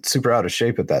wasn't super out of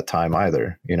shape at that time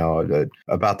either.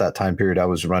 About that time period, I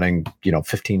was running,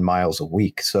 15 miles a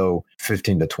week. So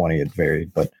 15 to 20, it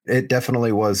varied. But it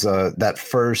definitely was that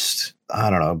first, I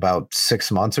don't know, about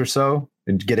 6 months or so,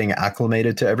 and getting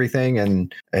acclimated to everything.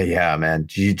 And yeah, man,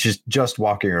 you just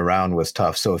walking around was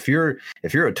tough. So if you're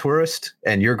a tourist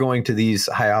and you're going to these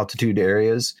high altitude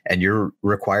areas and you're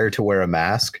required to wear a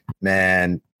mask,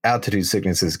 man, altitude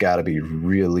sickness has got to be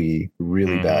really,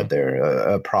 really bad there,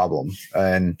 a problem.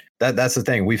 And that's the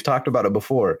thing. We've talked about it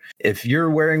before. If you're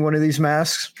wearing one of these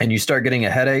masks and you start getting a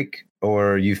headache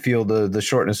or you feel the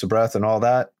shortness of breath and all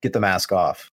that, get the mask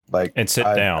off. And sit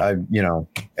down.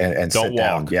 and don't sit walk.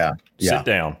 down. Yeah. Sit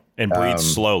down and breathe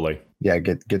slowly. Yeah,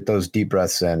 get those deep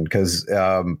breaths in, because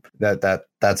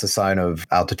that's a sign of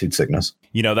altitude sickness.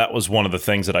 That was one of the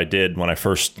things that I did when I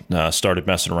first started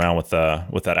messing around with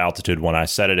that altitude, when I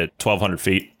set it at 1,200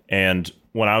 feet. And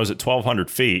when I was at 1,200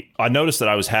 feet, I noticed that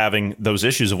I was having those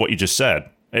issues of what you just said.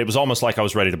 It was almost like I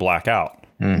was ready to black out.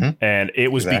 And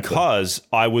it was because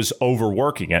I was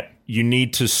overworking it. You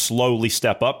need to slowly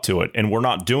step up to it. And we're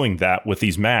not doing that with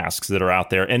these masks that are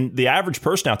out there. And the average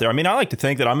person out there, I mean, I like to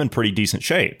think that I'm in pretty decent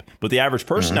shape, but the average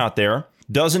person out there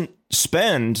doesn't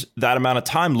spend that amount of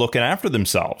time looking after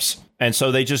themselves. And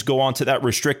so they just go on to that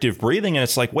restrictive breathing. And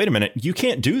it's like, wait a minute, you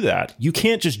can't do that. You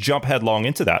can't just jump headlong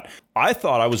into that. I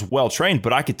thought I was well trained,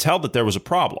 but I could tell that there was a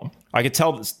problem. I could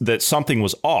tell that something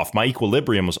was off. My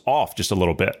equilibrium was off just a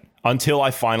little bit until I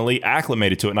finally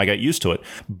acclimated to it and I got used to it.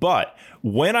 But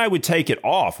when I would take it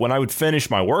off, when I would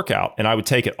finish my workout and I would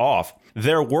take it off,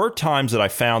 there were times that I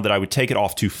found that I would take it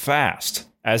off too fast.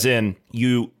 As in,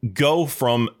 you go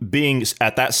from being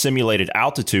at that simulated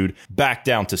altitude back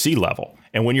down to sea level.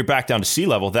 And when you're back down to sea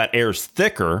level, that air is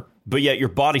thicker, but yet your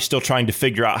body's still trying to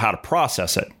figure out how to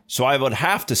process it. So I would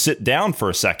have to sit down for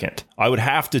a second. I would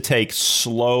have to take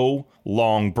slow,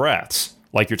 long breaths,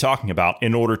 like you're talking about,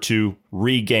 in order to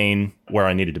regain where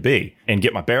I needed to be and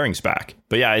get my bearings back.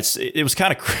 But yeah, it was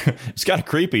kind of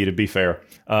creepy, to be fair,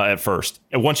 at first.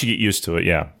 And once you get used to it,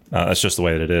 yeah. That's just the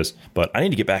way that it is. But I need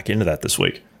to get back into that this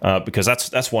week because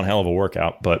that's one hell of a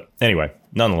workout. But anyway,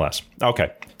 nonetheless.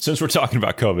 Okay, since we're talking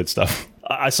about COVID stuff,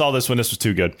 I saw this one. This was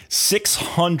too good.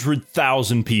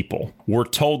 600,000 people were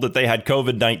told that they had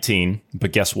COVID-19,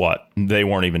 but guess what? They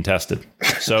weren't even tested.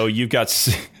 So you've got,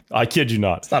 I kid you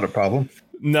not. It's not a problem.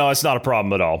 No, it's not a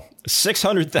problem at all.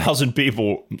 600,000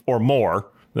 people or more.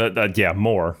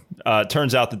 More.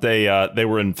 Turns out that they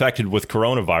were infected with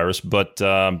coronavirus,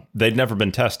 but they'd never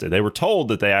been tested. They were told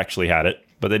that they actually had it,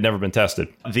 but they'd never been tested.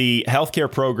 The healthcare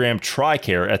program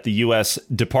TRICARE at the U.S.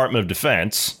 Department of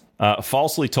Defense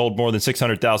falsely told more than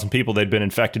 600,000 people they'd been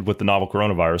infected with the novel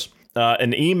coronavirus.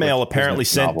 An email apparently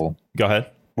sent... Novel. Go ahead.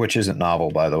 Which isn't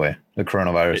novel, by the way. The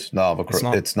coronavirus novel.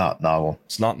 It's not novel.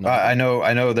 It's not novel.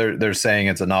 I know they're saying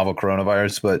it's a novel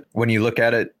coronavirus, but when you look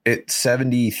at it, it's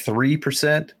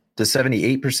 73% to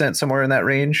 78%, somewhere in that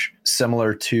range,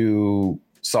 similar to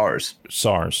SARS.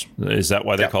 SARS. Is that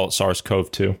why they call it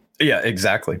SARS-CoV-2? Yeah,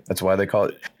 exactly. That's why they call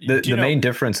it. The main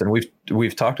difference, and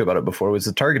we've talked about it before, was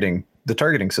the targeting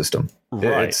system.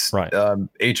 Right. It's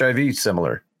HIV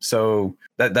similar. So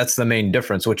that's the main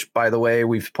difference, which, by the way,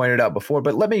 we've pointed out before.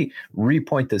 But let me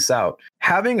re-point this out.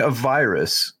 Having a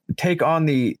virus take on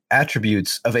the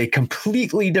attributes of a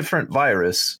completely different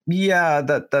virus,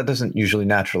 that doesn't usually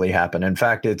naturally happen. In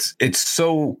fact, it's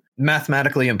so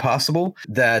mathematically impossible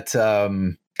that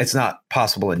it's not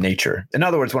possible in nature. In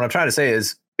other words, what I'm trying to say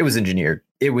is it was engineered.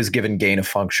 It was given gain of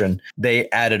function. They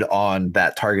added on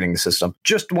that targeting system.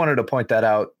 Just wanted to point that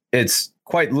out. It's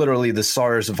quite literally the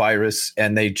SARS virus,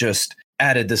 and they just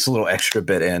added this little extra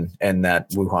bit in that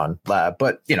Wuhan lab.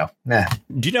 But, Do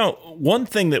you know, one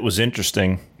thing that was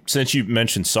interesting since you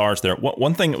mentioned SARS there,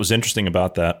 one thing that was interesting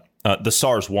about that, the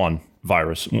SARS-1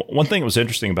 virus, one thing that was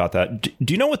interesting about that,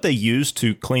 do you know what they used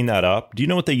to clean that up? Do you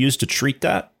know what they used to treat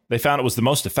that? They found it was the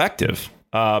most effective.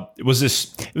 It was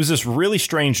this really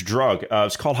strange drug.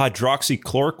 It's called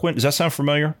hydroxychloroquine. Does that sound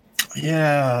familiar?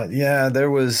 Yeah. There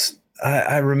was.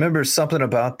 I remember something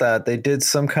about that. They did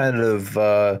some kind of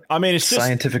it's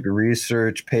scientific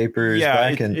research papers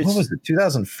back in, what was it,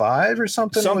 2005 or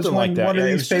something? Something like that. One of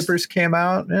these papers came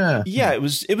out. Yeah, it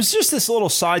was just this little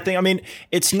side thing. I mean,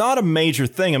 it's not a major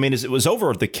thing. I mean, it was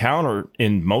over the counter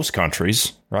in most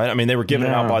countries, right? I mean, they were giving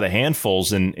it out by the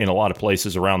handfuls in a lot of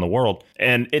places around the world.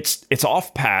 And it's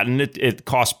off patent. It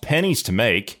costs pennies to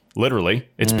make, literally.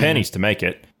 It's pennies to make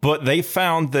it. But they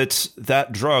found that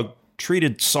drug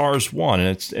treated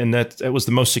SARS-1 and that it was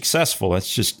the most successful.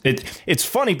 It's just it's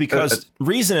funny because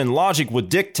reason and logic would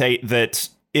dictate that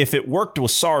if it worked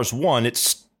with SARS-1, it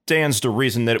stands to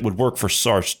reason that it would work for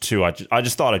SARS-2. I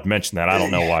just thought I'd mention that. I don't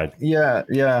know why.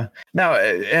 Yeah. Now,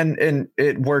 and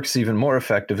it works even more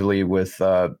effectively with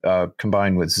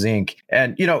combined with zinc.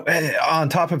 And on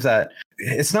top of that,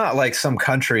 it's not like some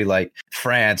country like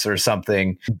France or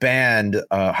something banned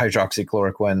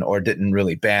hydroxychloroquine or didn't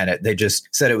really ban it. They just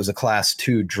said it was a class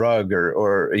 2 drug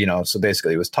or so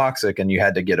basically it was toxic and you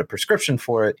had to get a prescription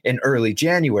for it in early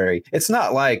January. It's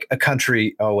not like a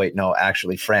country. Oh, wait, no,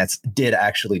 actually, France did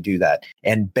actually do that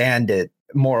and banned it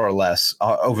more or less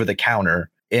over the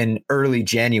counter in early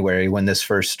January when this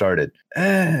first started.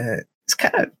 It's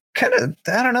kind of,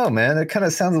 I don't know, man. It kind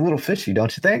of sounds a little fishy,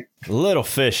 don't you think? A little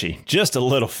fishy, just a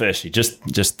little fishy.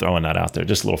 Just throwing that out there,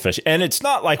 just a little fishy. And it's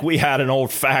not like we had an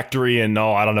old factory in,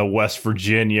 West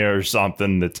Virginia or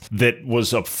something that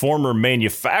was a former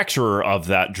manufacturer of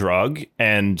that drug.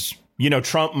 And,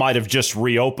 Trump might have just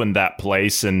reopened that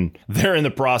place and they're in the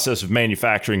process of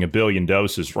manufacturing 1 billion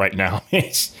doses right now.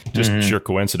 It's just sheer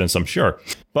coincidence, I'm sure.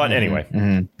 But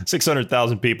anyway,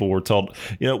 600,000 people were told,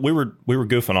 we were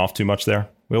goofing off too much there.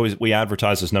 We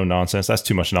advertise as no nonsense. That's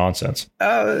too much nonsense.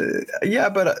 Yeah,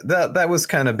 but that was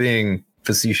kind of being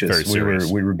facetious. We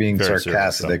were being very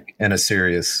sarcastic and a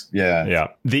serious. Yeah. Yeah.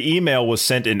 The email was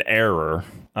sent in error.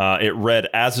 It read,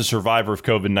 as a survivor of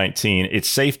COVID-19, it's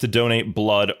safe to donate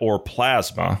blood or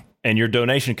plasma, and your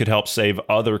donation could help save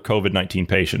other COVID-19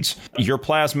 patients. Your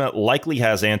plasma likely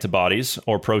has antibodies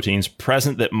or proteins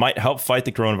present that might help fight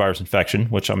the coronavirus infection,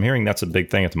 which I'm hearing that's a big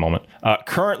thing at the moment.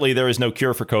 Currently, there is no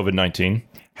cure for COVID-19.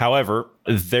 However,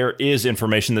 there is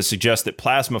information that suggests that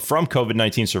plasma from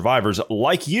COVID-19 survivors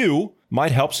like you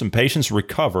might help some patients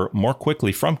recover more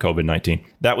quickly from COVID-19.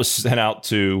 That was sent out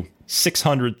to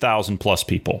 600,000 plus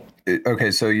people.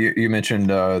 Okay, so you mentioned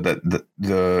that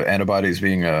the antibodies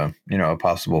being a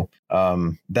possible.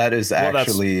 That is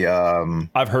actually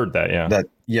I've heard that.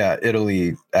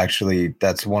 Italy actually,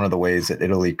 that's one of the ways that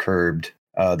Italy curbed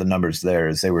the numbers there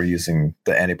is they were using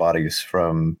the antibodies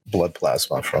from blood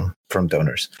plasma from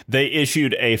donors. They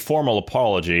issued a formal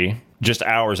apology just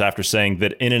hours after saying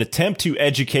that in an attempt to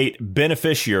educate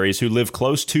beneficiaries who live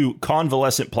close to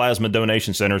convalescent plasma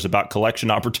donation centers about collection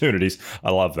opportunities.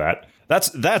 I love that.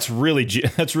 That's really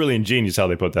ingenious how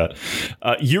they put that.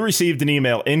 You received an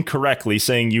email incorrectly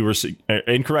saying you were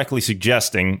incorrectly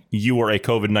suggesting you were a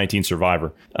COVID-19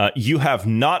 survivor. You have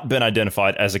not been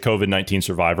identified as a COVID-19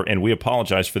 survivor, and we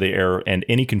apologize for the error and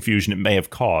any confusion it may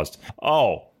have caused.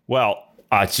 Oh, well,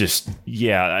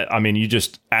 you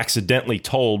just accidentally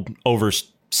told over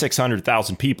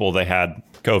 600,000 people they had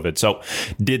COVID. So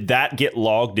did that get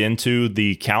logged into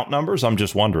the count numbers? I'm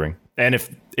just wondering. And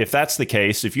if that's the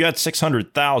case, if you had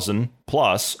 600,000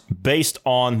 plus based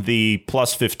on the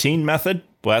plus 15 method,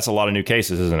 well, that's a lot of new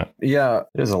cases, isn't it? Yeah,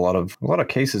 there's a lot of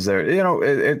cases there.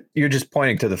 You're just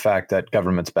pointing to the fact that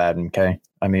government's bad. Okay,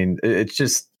 I mean, it's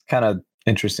just kind of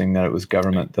interesting that it was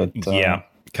government that.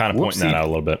 Kind of pointing that out a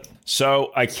little bit.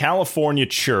 So a California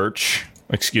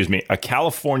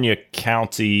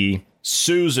county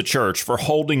sues a church for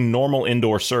holding normal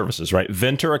indoor services, right?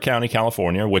 Ventura County,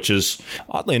 California, which is,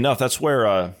 oddly enough, that's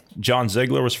where John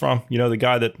Ziegler was from. You know, the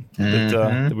guy that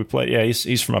we played? Yeah,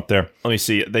 he's from up there. Let me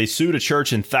see. They sued a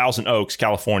church in Thousand Oaks,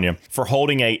 California, for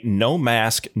holding a no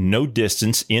mask, no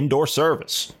distance indoor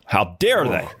service. How dare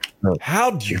they?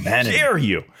 How dare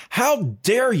you? How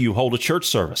dare you hold a church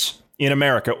service in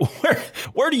America?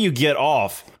 Where do you get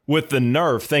off with the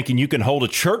nerve thinking you can hold a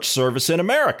church service in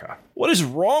America. What is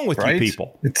wrong with you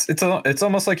people? It's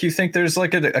almost like you think there's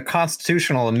like a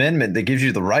constitutional amendment that gives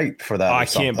you the right for that. I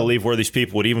can't believe where these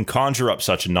people would even conjure up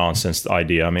such a nonsense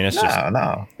idea. I mean, it's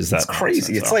it's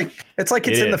crazy. It's like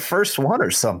it's in the first one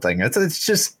or something. It's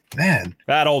just, man,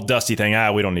 that old dusty thing.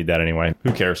 We don't need that anyway.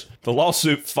 Who cares? The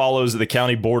lawsuit follows the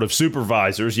County Board of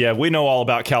Supervisors. Yeah, we know all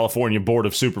about California Board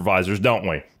of Supervisors, don't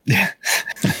we? Yeah.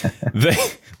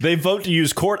 They vote to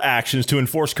use court actions to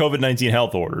enforce COVID-19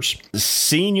 health orders.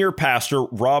 Senior pastor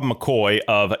Rob McCoy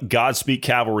of Godspeak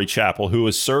Calvary Chapel, who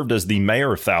has served as the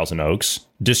mayor of Thousand Oaks,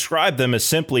 described them as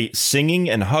simply singing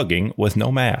and hugging with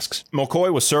no masks.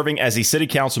 McCoy was serving as a city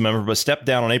council member but stepped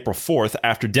down on April 4th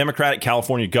after Democratic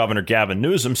California Governor Gavin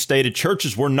Newsom stated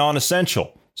churches were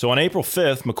non-essential. So on April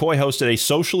 5th, McCoy hosted a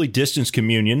socially distanced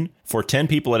communion for 10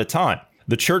 people at a time.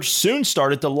 The church soon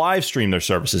started to live stream their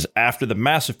services after the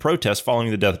massive protest following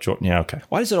the death of George. Yeah, okay.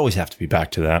 Why does it always have to be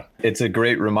back to that? It's a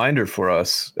great reminder for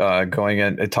us going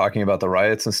and talking about the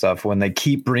riots and stuff when they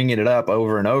keep bringing it up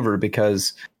over and over,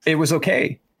 because it was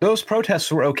okay. Those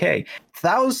protests were okay.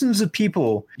 Thousands of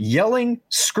people yelling,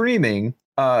 screaming,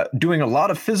 doing a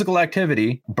lot of physical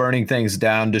activity, burning things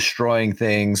down, destroying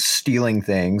things, stealing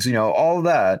things, all of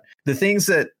that. The things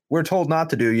that we're told not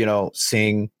to do,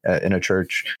 sing in a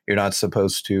church. You're not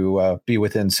supposed to be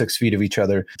within 6 feet of each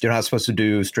other. You're not supposed to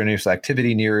do strenuous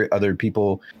activity near other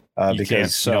people. You because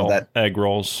can't sell egg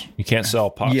rolls. You can't sell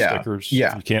pot stickers.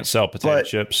 Yeah. You can't sell potato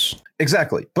chips.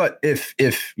 Exactly. But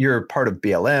if you're part of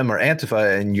BLM or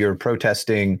Antifa and you're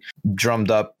protesting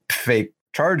drummed up fake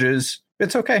charges,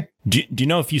 it's okay. Do you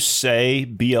know if you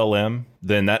say BLM,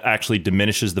 then that actually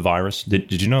diminishes the virus?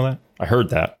 Did you know that? I heard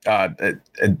that.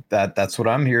 That's what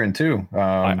I'm hearing too.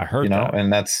 I heard that,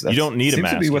 and that's you don't need a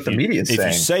mask. To be what the media is saying.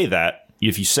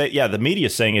 If you say the media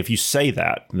is saying if you say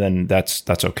that, then that's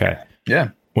okay. Yeah.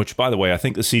 Which, by the way, I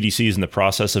think the CDC is in the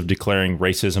process of declaring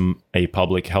racism a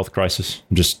public health crisis.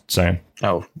 I'm just saying.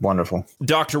 Oh, wonderful.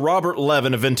 Dr. Robert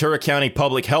Levin, a Ventura County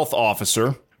public health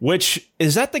officer. Which,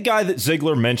 is that the guy that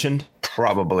Ziegler mentioned?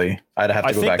 Probably. I'd have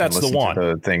to go back and listen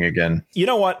to the thing again. You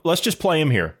know what? Let's just play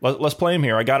him here. Let's play him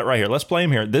here. I got it right here. Let's play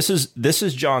him here. This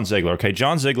is John Ziegler. Okay,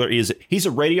 John Ziegler he's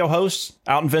a radio host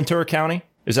out in Ventura County.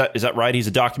 Is that right? He's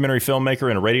a documentary filmmaker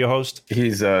and a radio host.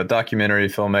 He's a documentary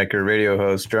filmmaker, radio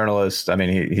host, journalist. I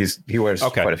mean, he wears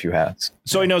quite a few hats.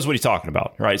 So he knows what he's talking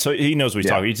about, right? So he knows what he's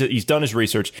talking about. He's done his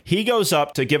research. He goes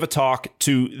up to give a talk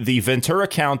to the Ventura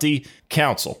County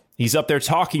Council. He's up there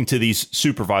talking to these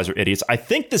supervisor idiots. I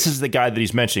think this is the guy that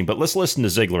he's mentioning, but let's listen to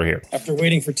Ziegler here. After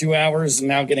waiting for 2 hours and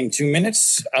now getting 2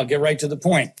 minutes, I'll get right to the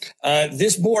point.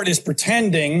 This board is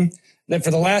pretending that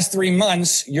for the last 3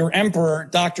 months, your emperor,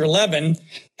 Dr. Levin,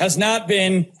 has not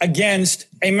been against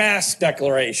a mask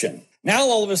declaration. Now,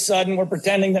 all of a sudden, we're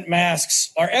pretending that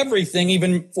masks are everything,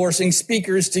 even forcing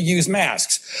speakers to use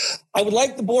masks. I would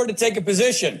like the board to take a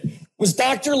position. Was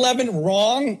Dr. Levin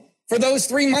wrong for those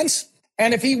 3 months?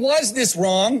 And if he was this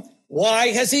wrong, why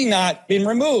has he not been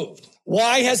removed?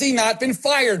 Why has he not been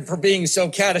fired for being so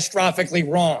catastrophically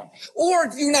wrong? Or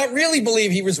do you not really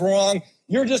believe he was wrong?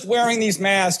 You're just wearing these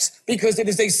masks because it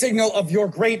is a signal of your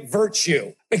great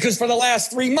virtue. Because for the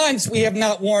last 3 months, we have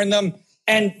not worn them.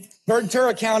 And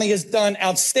Ventura County has done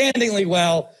outstandingly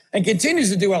well and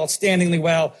continues to do outstandingly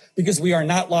well because we are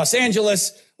not Los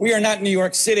Angeles. We are not New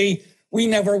York City. We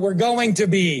never were going to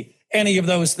be any of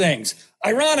those things.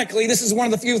 Ironically, this is one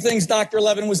of the few things Dr.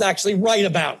 Levin was actually right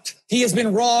about. He has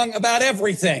been wrong about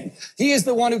everything. He is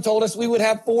the one who told us we would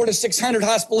have 400 to 600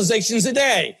 hospitalizations a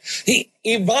day. He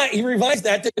revised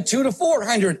that to 200 to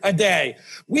 400 a day.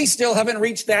 We still haven't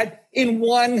reached that in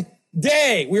 1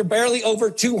 day. We're barely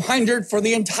over 200 for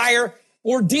the entire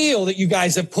ordeal that you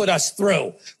guys have put us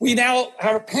through. We now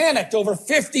are panicked over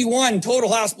 51 total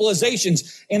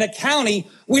hospitalizations in a county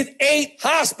with 8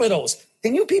 hospitals.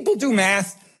 Can you people do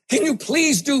math? Can you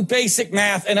please do basic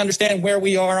math and understand where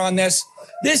we are on this?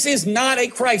 This is not a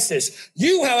crisis.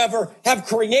 You, however, have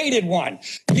created one.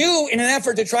 You, in an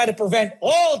effort to try to prevent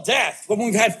all death, when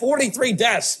we've had 43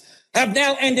 deaths, have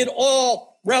now ended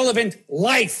all relevant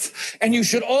life. And you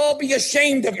should all be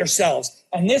ashamed of yourselves.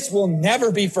 And this will never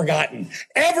be forgotten,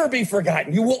 ever be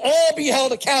forgotten. You will all be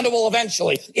held accountable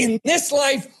eventually in this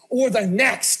life or the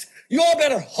next. You all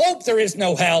better hope there is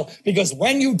no hell, because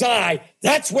when you die,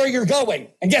 that's where you're going.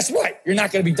 And guess what? You're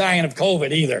not going to be dying of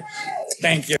COVID either.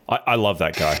 Thank you. I love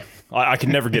that guy. I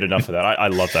can never get enough of that. I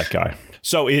love that guy.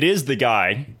 So it is the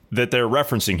guy that they're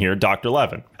referencing here, Dr.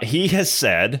 Levin. He has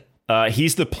said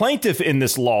he's the plaintiff in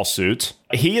this lawsuit.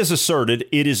 He has asserted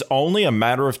it is only a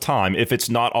matter of time if it's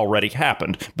not already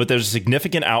happened, but there's a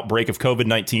significant outbreak of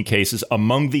COVID-19 cases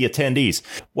among the attendees.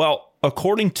 Well,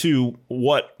 according to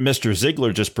what Mr.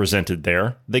 Ziegler just presented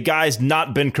there, the guy's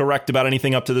not been correct about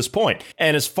anything up to this point.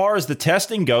 And as far as the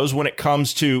testing goes, when it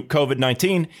comes to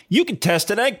COVID-19, you could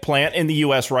test an eggplant in the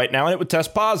U.S. right now and it would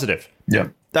test positive. Yeah.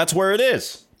 That's where it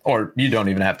is. Or you don't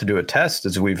even have to do a test,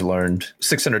 as we've learned.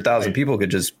 600,000 people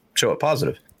could just show it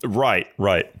positive. Right.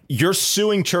 You're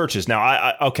suing churches.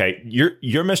 Now, okay,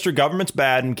 you're Mr. Government's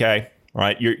bad, okay?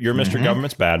 Right? You're Mr.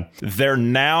 Government's bad. They're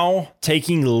now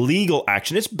taking legal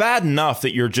action. It's bad enough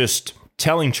that you're just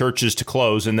telling churches to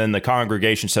close and then the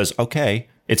congregation says, okay,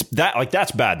 it's that, like,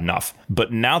 that's bad enough.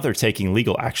 But now they're taking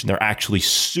legal action. They're actually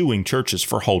suing churches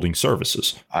for holding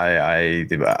services. We haven't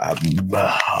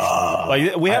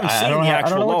seen the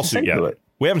actual lawsuit yet.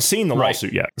 We haven't seen the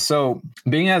lawsuit yet. So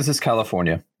being as is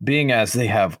California, being as they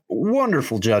have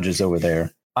wonderful judges over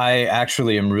there, I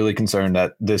actually am really concerned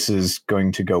that this is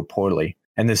going to go poorly.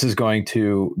 And this is going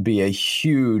to be a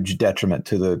huge detriment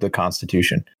to the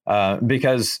Constitution.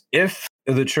 Because if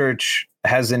the church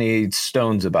has any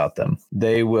stones about them,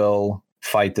 they will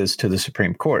fight this to the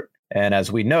Supreme Court. And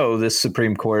as we know, this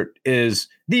Supreme Court is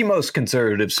the most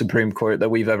conservative Supreme Court that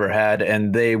we've ever had.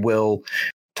 And they will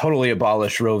totally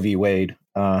abolish Roe v. Wade.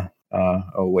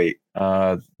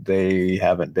 They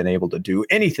haven't been able to do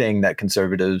anything that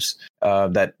conservatives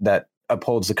that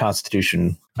upholds the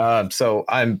Constitution. So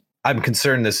I'm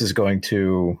concerned this is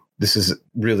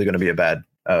really going to be a bad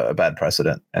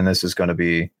precedent, and this is going to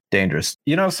be dangerous.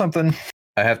 You know something?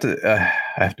 I have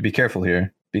to be careful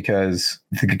here, because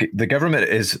the government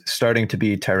is starting to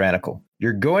be tyrannical.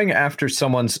 You're going after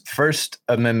someone's First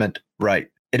Amendment right.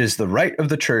 It is the right of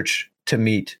the church to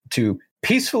meet, to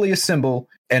peacefully assemble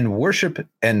and worship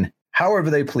and however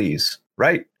they please,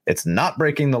 right? It's not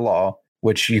breaking the law,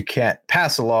 which you can't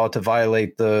pass a law to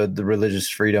violate the religious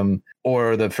freedom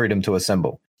or the freedom to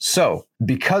assemble. So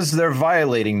because they're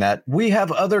violating that, we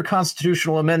have other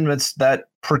constitutional amendments that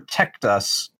protect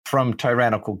us from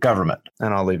tyrannical government.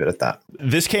 And I'll leave it at that.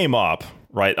 This came up,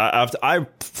 right? I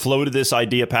floated this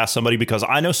idea past somebody because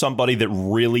I know somebody that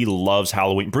really loves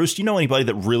Halloween. Bruce, do you know anybody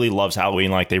that really loves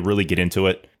Halloween? Like, they really get into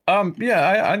it?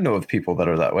 Yeah, I know of people that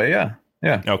are that way. Yeah.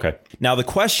 Okay. Now, the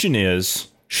question is,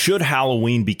 should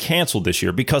Halloween be canceled this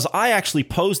year? Because I actually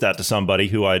posed that to somebody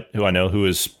who I know who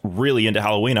is really into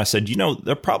Halloween. I said,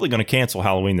 they're probably going to cancel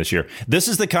Halloween this year. This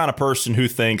is the kind of person who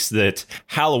thinks that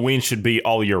Halloween should be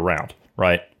all year round,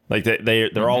 right? Like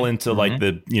they're all into like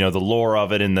the lore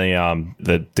of it and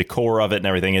the decor of it and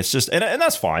everything. It's just and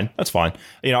that's fine. That's fine.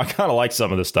 I kind of like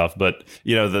some of the stuff, but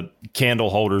the candle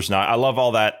holders. Now I love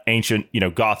all that ancient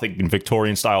Gothic and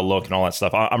Victorian style look and all that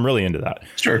stuff. I'm really into that.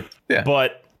 Sure. Yeah.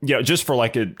 But just for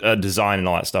like a design and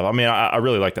all that stuff. I mean, I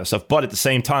really like that stuff. But at the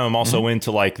same time, I'm also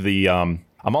into like the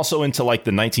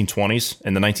 1920s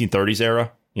and the 1930s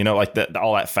era. Like that,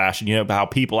 all that fashion, how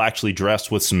people actually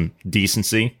dressed with some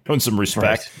decency and some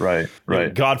respect. Right.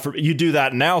 God forbid you do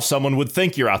that now, someone would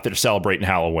think you're out there celebrating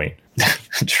Halloween.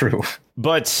 True.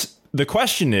 But the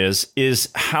question is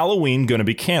Halloween going to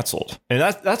be canceled? And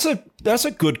that's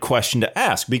a good question to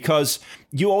ask, because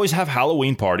you always have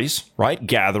Halloween parties, right?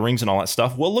 Gatherings and all that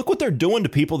stuff. Well, look what they're doing to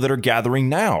people that are gathering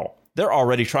now. They're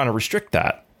already trying to restrict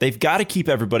that. They've got to keep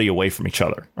everybody away from each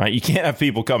other, right? You can't have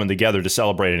people coming together to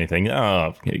celebrate anything.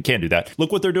 Oh, you can't do that.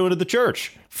 Look what they're doing to the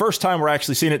church. First time we're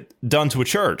actually seeing it done to a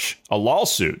church, a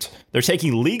lawsuit. They're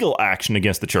taking legal action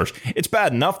against the church. It's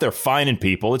bad enough they're fining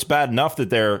people. It's bad enough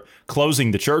that they're closing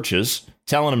the churches,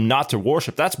 telling them not to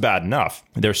worship. That's bad enough.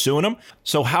 They're suing them.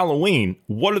 So Halloween,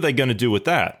 what are they going to do with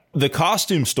that? The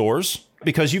costume stores,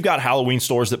 because you've got Halloween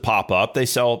stores that pop up, they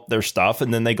sell their stuff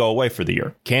and then they go away for the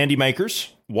year. Candy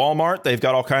makers, Walmart, they've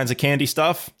got all kinds of candy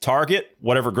stuff. Target,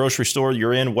 whatever grocery store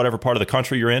you're in, whatever part of the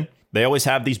country you're in, they always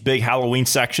have these big Halloween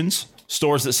sections.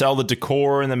 Stores that sell the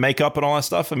decor and the makeup and all that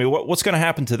stuff. I mean, what's going to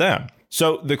happen to them?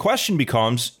 So the question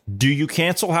becomes, do you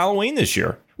cancel Halloween this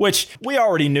year? Which we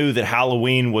already knew that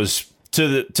Halloween was to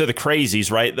the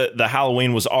crazies, right? The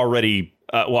Halloween was already...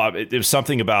 it was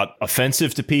something about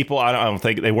offensive to people. I don't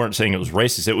think they weren't saying it was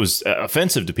racist. It was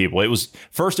offensive to people. It was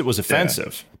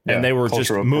offensive, and they were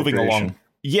just moving along.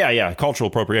 Yeah, cultural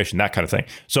appropriation, that kind of thing.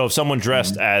 So if someone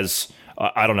dressed as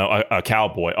a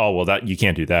cowboy, that you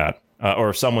can't do that. Or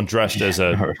if someone dressed as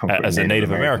a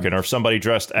Native American, or if somebody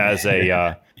dressed as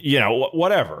a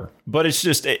whatever. But it's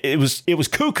just it was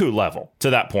cuckoo level to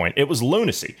that point. It was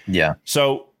lunacy. Yeah.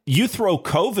 So you throw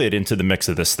COVID into the mix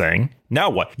of this thing.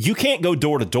 Now what? You can't go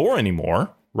door to door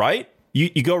anymore, right?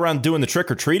 You go around doing the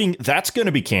trick or treating. That's going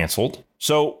to be canceled.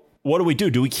 So what do we do?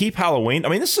 Do we keep Halloween? I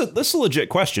mean, this is a legit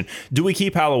question. Do we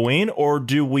keep Halloween or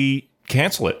do we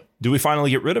cancel it? Do we finally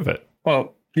get rid of it?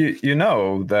 Well, you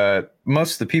know that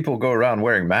most of the people go around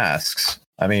wearing masks.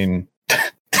 I mean,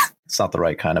 It's not the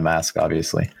right kind of mask,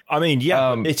 obviously. I mean,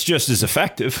 yeah, it's just as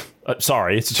effective.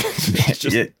 Sorry, it's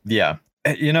just yeah.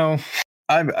 You know,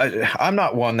 I'm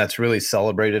not one that's really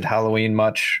celebrated Halloween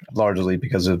much, largely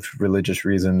because of religious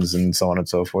reasons and so on and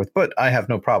so forth. But I have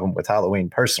no problem with Halloween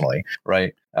personally,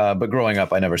 right? But growing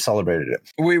up, I never celebrated it.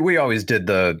 We always did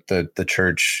the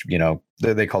church, you know,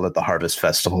 they called it the harvest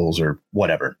festivals or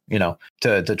whatever, you know,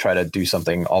 to try to do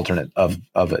something alternate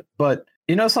of it. But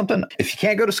you know something, if you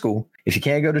can't go to school, if you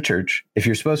can't go to church, if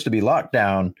you're supposed to be locked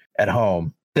down at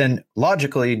home, then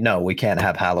logically, no, we can't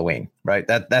have Halloween, right?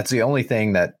 That's the only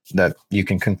thing that you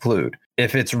can conclude.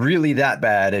 If it's really that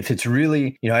bad, if it's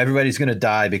really, you know, everybody's going to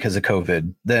die because of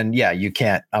COVID, then yeah, you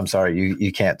can't, I'm sorry,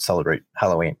 you can't celebrate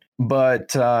Halloween.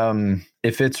 But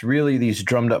if it's really these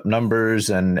drummed up numbers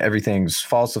and everything's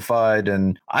falsified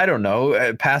and I don't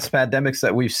know, past pandemics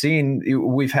that we've seen,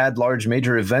 we've had large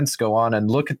major events go on and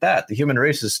look at that. The human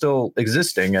race is still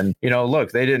existing. And, you know,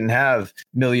 look, they didn't have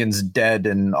millions dead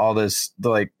and all this,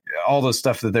 like, all the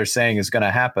stuff that they're saying is going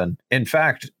to happen. In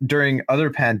fact, during other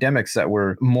pandemics that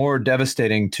were more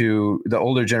devastating to the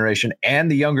older generation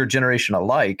and the younger generation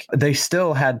alike, they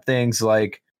still had things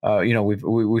like, you know,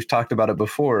 we've talked about it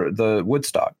before. The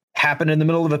Woodstock happened in the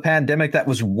middle of a pandemic that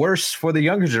was worse for the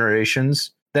younger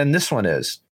generations than this one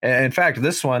is. And in fact,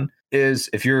 this one is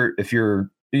if you're,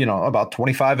 you know, about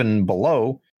 25 and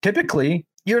below, typically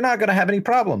you're not going to have any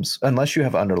problems unless you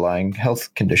have underlying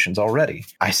health conditions already.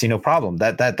 I see no problem.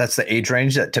 That's the age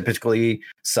range that typically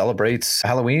celebrates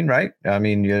Halloween, right? I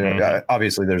mean, you know,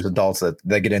 obviously there's adults that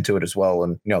they get into it as well.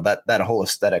 And, you know, that whole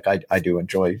aesthetic I do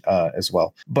enjoy as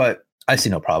well. But I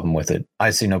see no problem with it. I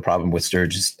see no problem with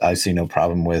Sturgis. I see no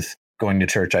problem with going to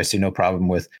church. I see no problem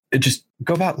with it. Just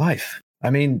go about life. I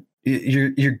mean,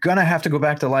 you're going to have to go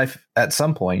back to life at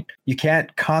some point. You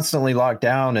can't constantly lock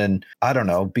down and, I don't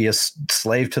know, be a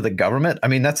slave to the government. I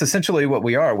mean, that's essentially what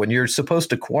we are. When you're supposed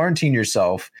to quarantine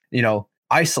yourself, you know,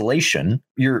 isolation,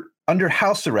 you're under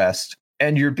house arrest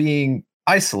and you're being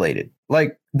isolated.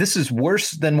 Like, this is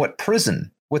worse than what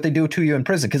they do to you in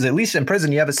prison, because at least in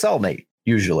prison you have a cellmate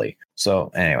usually.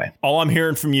 So anyway, all I'm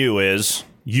hearing from you is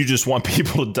you just want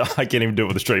people to die. I can't even do it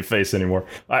with a straight face anymore.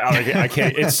 I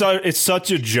can't. It's such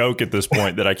a joke at this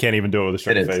point that I can't even do it with a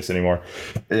straight face anymore.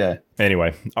 Yeah.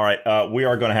 Anyway, all right. We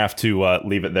are going to have to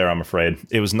leave it there, I'm afraid.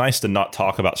 It was nice to not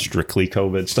talk about strictly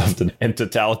COVID stuff and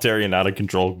totalitarian, out of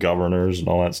control governors and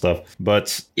all that stuff.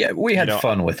 But yeah, we had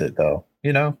fun with it, though.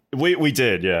 You know, we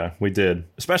did. Yeah, we did.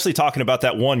 Especially talking about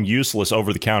that one useless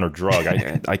over the counter drug.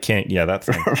 I can't. Yeah, that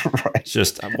thing. Right. It's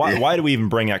just why do we even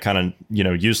bring that kind of, you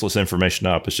know, useless information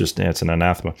up? It's just, it's an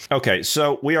anathema. Okay,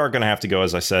 so we are going to have to go,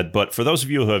 as I said. But for those of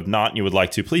you who have not and you would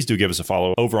like to, please do give us a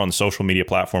follow over on the social media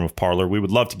platform of Parler. We would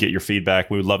love to get your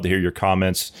feedback. We would love to hear your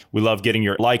comments. We love getting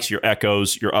your likes, your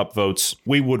echoes, your upvotes.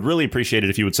 We would really appreciate it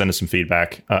if you would send us some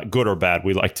feedback, good or bad.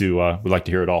 We like to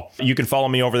hear it all. You can follow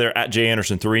me over there at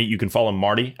JAnderson3. You can follow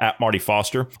Marty at Marty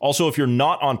Foster. Also, if you're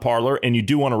not on Parler and you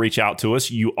do want to reach out to us,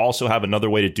 you also have another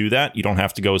way to do that. You don't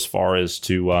have to go as far as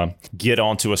to get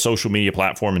onto a social media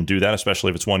platform and do that,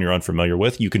 especially if it's one you're unfamiliar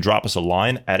with. You can drop us a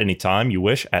line at any time you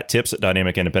wish at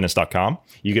tips@dynamicindependence.com.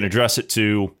 You can address it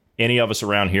to any of us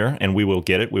around here, and we will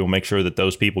get it. We will make sure that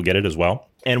those people get it as well.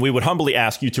 And we would humbly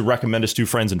ask you to recommend us to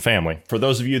friends and family. For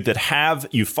those of you that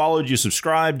you've followed, you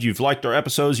subscribed, you've liked our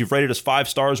episodes, you've rated us 5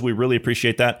 stars, we really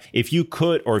appreciate that. If you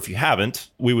could, or if you haven't,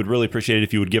 we would really appreciate it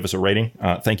if you would give us a rating.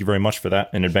 Thank you very much for that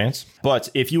in advance. But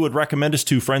if you would recommend us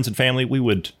to friends and family, we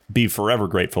would be forever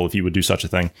grateful if you would do such a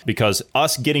thing. Because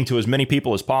us getting to as many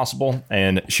people as possible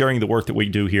and sharing the work that we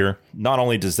do here, not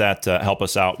only does that help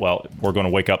us out, well, we're going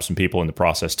to wake up some people in the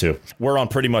process too. We're on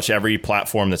pretty much every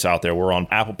platform that's out there. We're on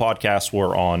Apple Podcasts,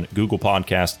 we're on Google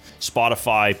Podcast,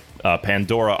 Spotify,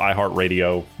 Pandora,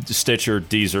 iHeartRadio, Stitcher,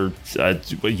 Deezer,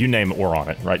 you name it, we're on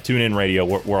it, right? TuneIn Radio,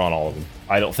 we're on all of them.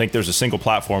 I don't think there's a single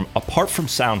platform apart from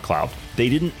SoundCloud. They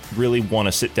didn't really want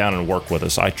to sit down and work with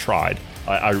us. I tried.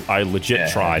 I legit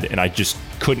tried, and I just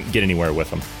couldn't get anywhere with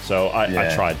them. So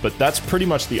I tried. But that's pretty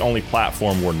much the only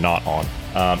platform we're not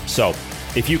on. So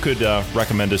if you could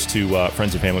recommend us to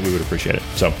friends and family, we would appreciate it.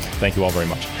 So thank you all very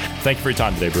much. Thank you for your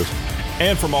time today, Bruce.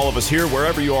 And from all of us here,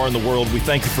 wherever you are in the world, we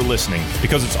thank you for listening,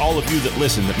 because it's all of you that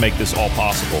listen that make this all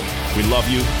possible. We love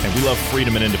you, and we love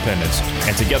freedom and independence.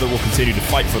 And together we'll continue to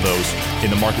fight for those in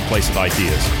the marketplace of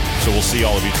ideas. So we'll see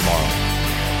all of you tomorrow.